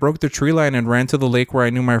 When I broke the tree line and ran to the lake where I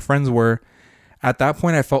knew my friends were, at that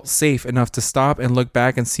point I felt safe enough to stop and look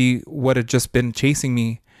back and see what had just been chasing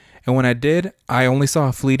me. And when I did, I only saw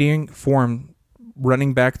a fleeting form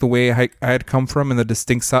running back the way I had come from and the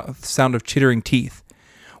distinct sound of chittering teeth.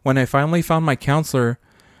 When I finally found my counselor,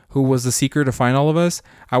 who was the seeker to find all of us,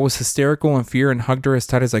 I was hysterical in fear and hugged her as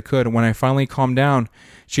tight as I could. When I finally calmed down,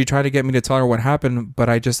 she tried to get me to tell her what happened, but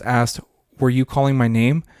I just asked, "Were you calling my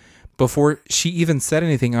name?" Before she even said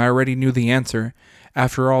anything, I already knew the answer.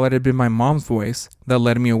 After all, it had been my mom's voice that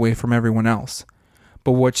led me away from everyone else.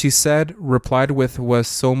 But what she replied with was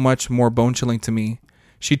so much more bone-chilling to me.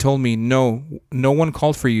 She told me, no one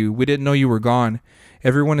called for you. We didn't know you were gone.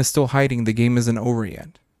 Everyone is still hiding. The game isn't over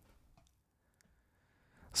yet.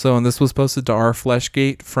 So, and this was posted to our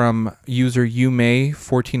Fleshgate from user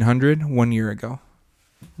UMay1400 1 year ago.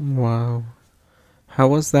 Wow. How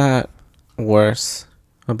was that worse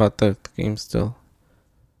about the game still?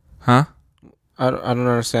 Huh? I don't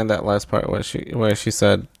understand that last part where she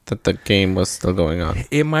said that the game was still going on.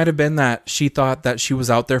 It might have been that she thought that she was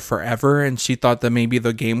out there forever, and she thought that maybe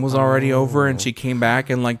the game was already over, and she came back,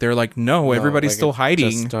 and like they're like, no, everybody's still hiding.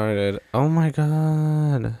 Just started. Oh my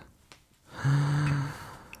god.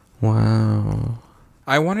 Wow.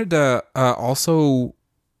 I wanted to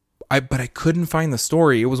but I couldn't find the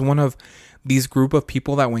story. It was one of these group of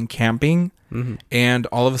people that went camping, and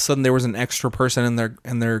all of a sudden there was an extra person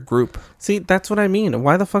in their group. See, that's what I mean.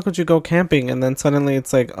 Why the fuck would you go camping and then suddenly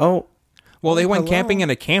it's like, oh, well, they went camping in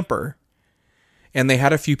a camper, and they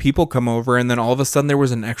had a few people come over, and then all of a sudden there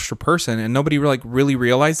was an extra person, and nobody really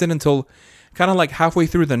realized it until kind of like halfway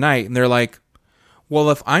through the night, and they're like, well,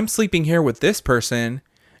 if I'm sleeping here with this person,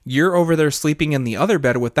 you're over there sleeping in the other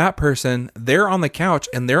bed with that person. They're on the couch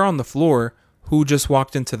and they're on the floor. Who just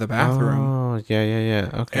walked into the bathroom? Oh, yeah.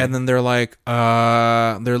 Okay. And then they're like,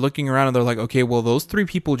 they're looking around and they're like, okay, well, those 3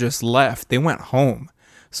 people just left. They went home.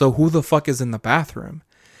 So who the fuck is in the bathroom?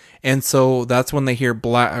 And so that's when they hear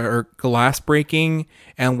glass breaking,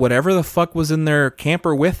 and whatever the fuck was in their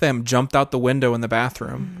camper with them jumped out the window in the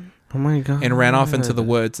bathroom. Oh my god. And ran off into the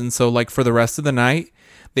woods. And so like for the rest of the night,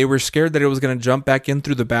 they were scared that it was going to jump back in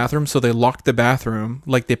through the bathroom, so they locked the bathroom.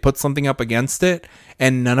 Like, they put something up against it,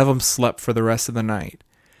 and none of them slept for the rest of the night.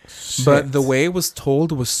 Shit. But the way it was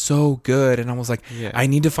told was so good, and I was like, I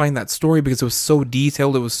need to find that story because it was so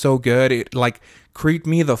detailed. It was so good. It, like, creeped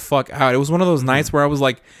me the fuck out. It was one of those nights where I was,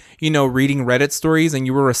 like, reading Reddit stories, and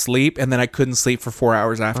you were asleep, and then I couldn't sleep for 4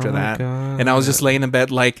 hours after that. God. And I was just laying in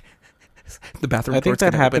bed, like, the bathroom. I think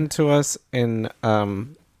that happened to us in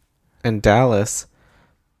Dallas.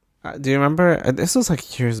 Do you remember? This was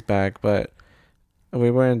like years back, but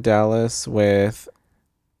we were in Dallas with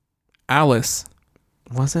Alice.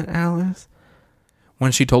 Was it Alice?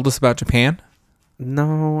 When she told us about Japan?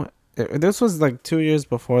 No, this was like 2 years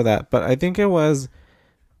before that. But I think it was.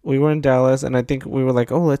 We were in Dallas, and I think we were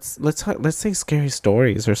like, oh, let's say scary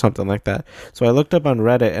stories or something like that. So I looked up on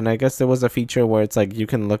Reddit, and I guess there was a feature where it's like you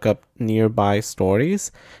can look up nearby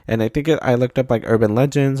stories, and I think I looked up like urban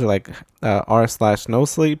legends or like r/no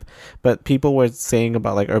sleep, but people were saying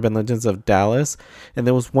about like urban legends of Dallas, and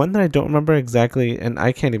there was one that I don't remember exactly, and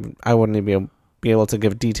I wouldn't even be able to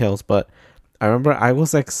give details, but I remember I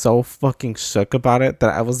was like so fucking shook about it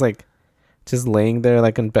that I was like. Just laying there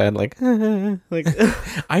like in bed, like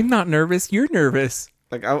I'm not nervous. You're nervous.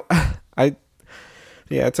 Like I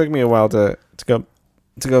yeah. It took me a while to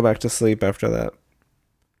go back to sleep after that.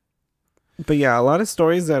 But yeah, a lot of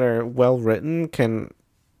stories that are well written can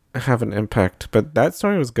have an impact. But that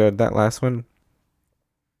story was good. That last one.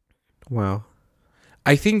 Wow.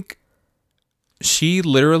 I think she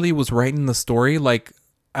literally was writing the story like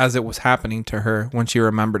as it was happening to her when she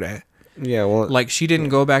remembered it. Yeah, well, like she didn't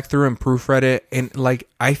go back through and proofread it, and like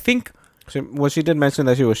I think, she did mention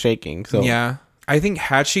that she was shaking. So yeah, I think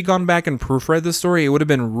had she gone back and proofread the story, it would have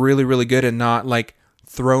been really, really good and not like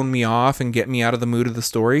thrown me off and get me out of the mood of the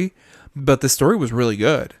story. But the story was really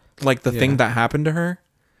good, like the thing that happened to her.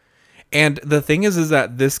 And the thing is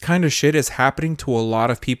that this kind of shit is happening to a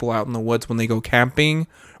lot of people out in the woods when they go camping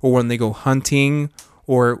or when they go hunting.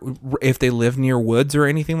 Or if they live near woods or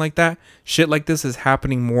anything like that, shit like this is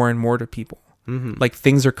happening more and more to people. Mm-hmm. Like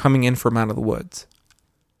things are coming in from out of the woods.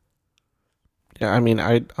 Yeah, I mean,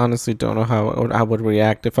 I honestly don't know how I would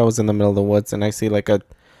react if I was in the middle of the woods and I see like a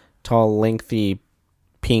tall, lengthy,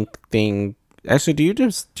 pink thing. Actually,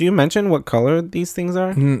 do you mention what color these things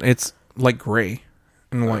are? It's like gray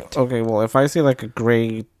and white. Okay, well, if I see like a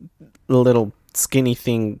gray little skinny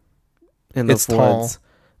thing in the woods. Tall.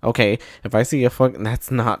 Okay, if I see that's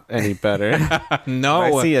not any better. No,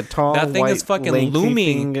 if I see a tall, that thing white, is fucking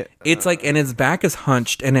looming. Thing, it's like, and its back is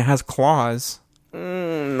hunched and it has claws.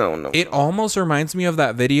 No. It almost reminds me of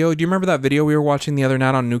that video. Do you remember that video we were watching the other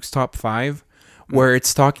night on Nuke's Top 5? Where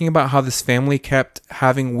it's talking about how this family kept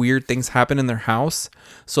having weird things happen in their house.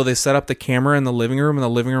 So they set up the camera in the living room, and the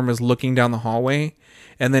living room is looking down the hallway.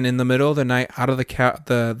 And then in the middle of the night, out of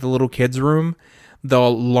the little kid's room, the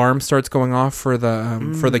alarm starts going off for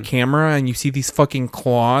the camera, and you see these fucking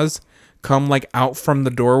claws come like out from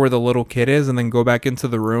the door where the little kid is and then go back into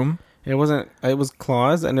the room. It was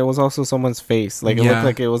claws, and it was also someone's face. Like it looked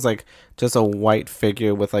like it was like just a white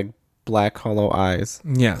figure with like black hollow eyes.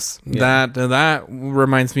 Yes. Yeah. That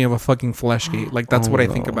reminds me of a fucking Fleshgate. Like that's what I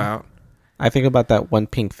think about. I think about that one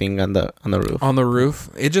pink thing on the roof. On the roof.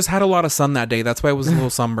 It just had a lot of sun that day. That's why it was a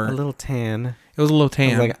little sunburned. A little tan. It was a little tan.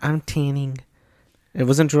 I was like, I'm tanning. It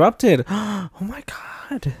was interrupted. Oh my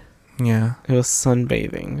god. Yeah. It was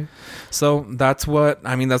sunbathing. So that's what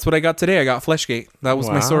I got today. I got Fleshgate. That was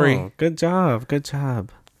my story. Good job.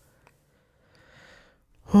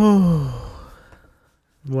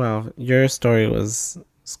 Well, your story was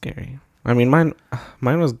scary. I mean, mine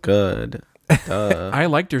was good. I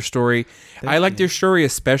liked your story. I liked your story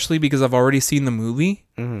especially because I've already seen the movie.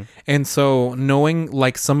 Mm-hmm. And so knowing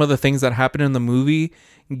like some of the things that happened in the movie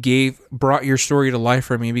brought your story to life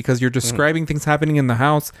for me, because you're describing things happening in the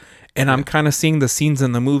house and I'm kind of seeing the scenes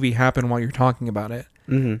in the movie happen while you're talking about it.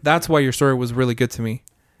 Mm-hmm. That's why your story was really good to me.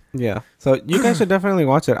 Yeah. So you guys should definitely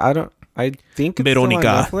watch it. I think it's still on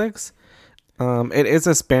Netflix. It is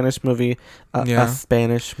a Spanish movie. A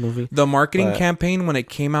Spanish movie. The marketing campaign when it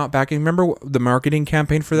came out back, remember the marketing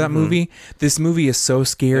campaign for that movie? This movie is so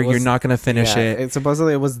scary. You're not going to finish it.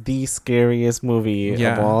 Supposedly it was the scariest movie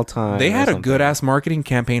of all time. They had a good ass marketing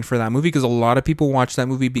campaign for that movie because a lot of people watched that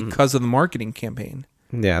movie because of the marketing campaign.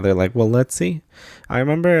 Yeah, they're like, well, let's see. I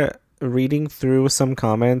remember reading through some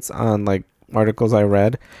comments on like articles I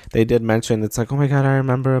read. They did mention, it's like, oh my God, I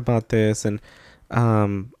remember about this. And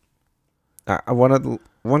one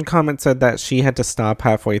comment said that she had to stop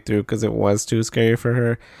halfway through because it was too scary for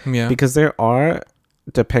her. Yeah. Because there are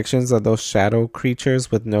depictions of those shadow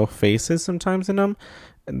creatures with no faces sometimes in them.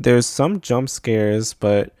 There's some jump scares,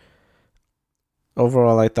 but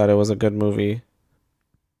overall, I thought it was a good movie.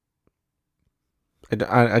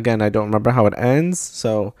 I don't remember how it ends,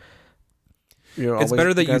 so it's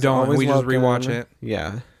better that you don't. We just rewatch it.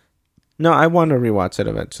 Yeah. No, I want to rewatch it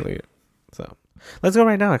eventually. So let's go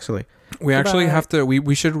right now. Actually, we actually have to.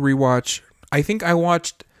 We should rewatch. I think I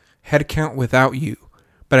watched Headcount without you,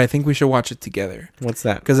 but I think we should watch it together. What's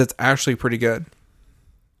that? Because it's actually pretty good.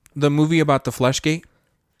 The movie about the Fleshgate.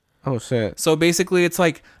 Oh shit! So basically, it's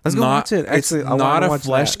like let's go watch it. Actually, it's not a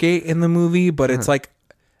Fleshgate in the movie, but it's like.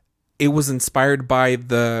 It was inspired by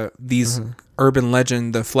these urban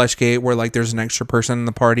legend, the Fleshgate, where like there's an extra person in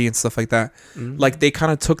the party and stuff like that. Mm-hmm. Like they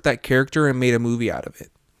kind of took that character and made a movie out of it.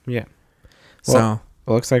 Yeah. Well,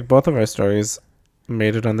 it looks like both of our stories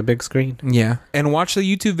made it on the big screen. Yeah, and watch the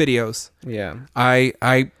YouTube videos. Yeah.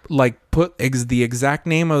 I like put the exact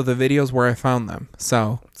name of the videos where I found them,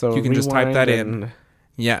 so you can just type that in.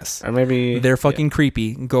 Yes. Or maybe they're fucking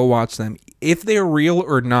creepy. Go watch them. If they're real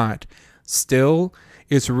or not, still.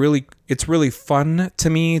 It's really fun to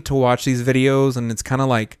me to watch these videos, and it's kind of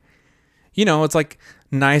like, it's like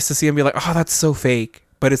nice to see them be like, oh, that's so fake.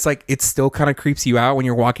 But it's like, it still kind of creeps you out when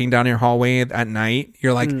you're walking down your hallway at night.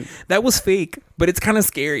 You're like, that was fake, but it's kind of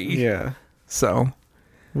scary. Yeah. So.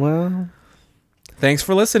 Well. Thanks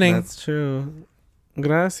for listening. That's true.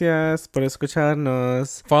 Gracias por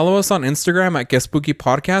escucharnos. Follow us on Instagram at Get Spooky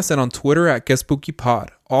Podcast and on Twitter at Get Spooky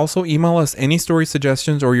Pod. Also, email us any story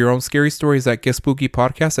suggestions or your own scary stories at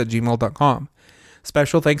getspookypodcast@gmail.com.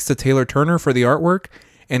 Special thanks to Taylor Turner for the artwork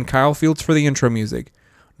and Kyle Fields for the intro music.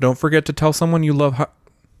 Don't forget to tell someone you love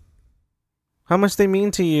how much they mean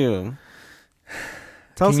to you.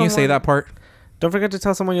 Can you say that part? Don't forget to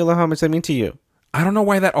tell someone you love how much they mean to you. I don't know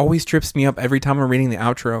why that always trips me up every time I'm reading the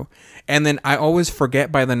outro. And then I always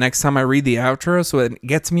forget by the next time I read the outro, so it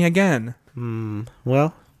gets me again.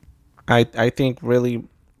 Well, I think really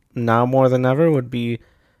now more than ever would be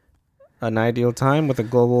an ideal time with a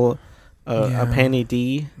global a Penny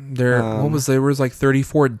D. There was like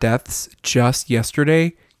 34 deaths just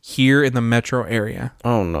yesterday here in the metro area.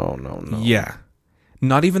 Oh no. Yeah.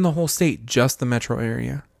 Not even the whole state, just the metro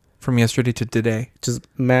area from yesterday to today. Just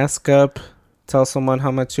mask up. Tell someone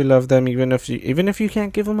how much you love them, even if you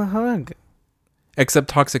can't give them a hug. Except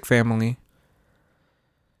Toxic Family.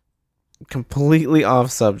 Completely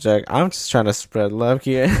off subject. I'm just trying to spread love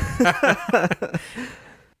here.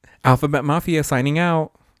 Alphabet Mafia signing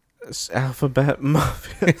out. Alphabet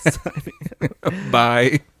Mafia signing out.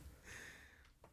 Bye.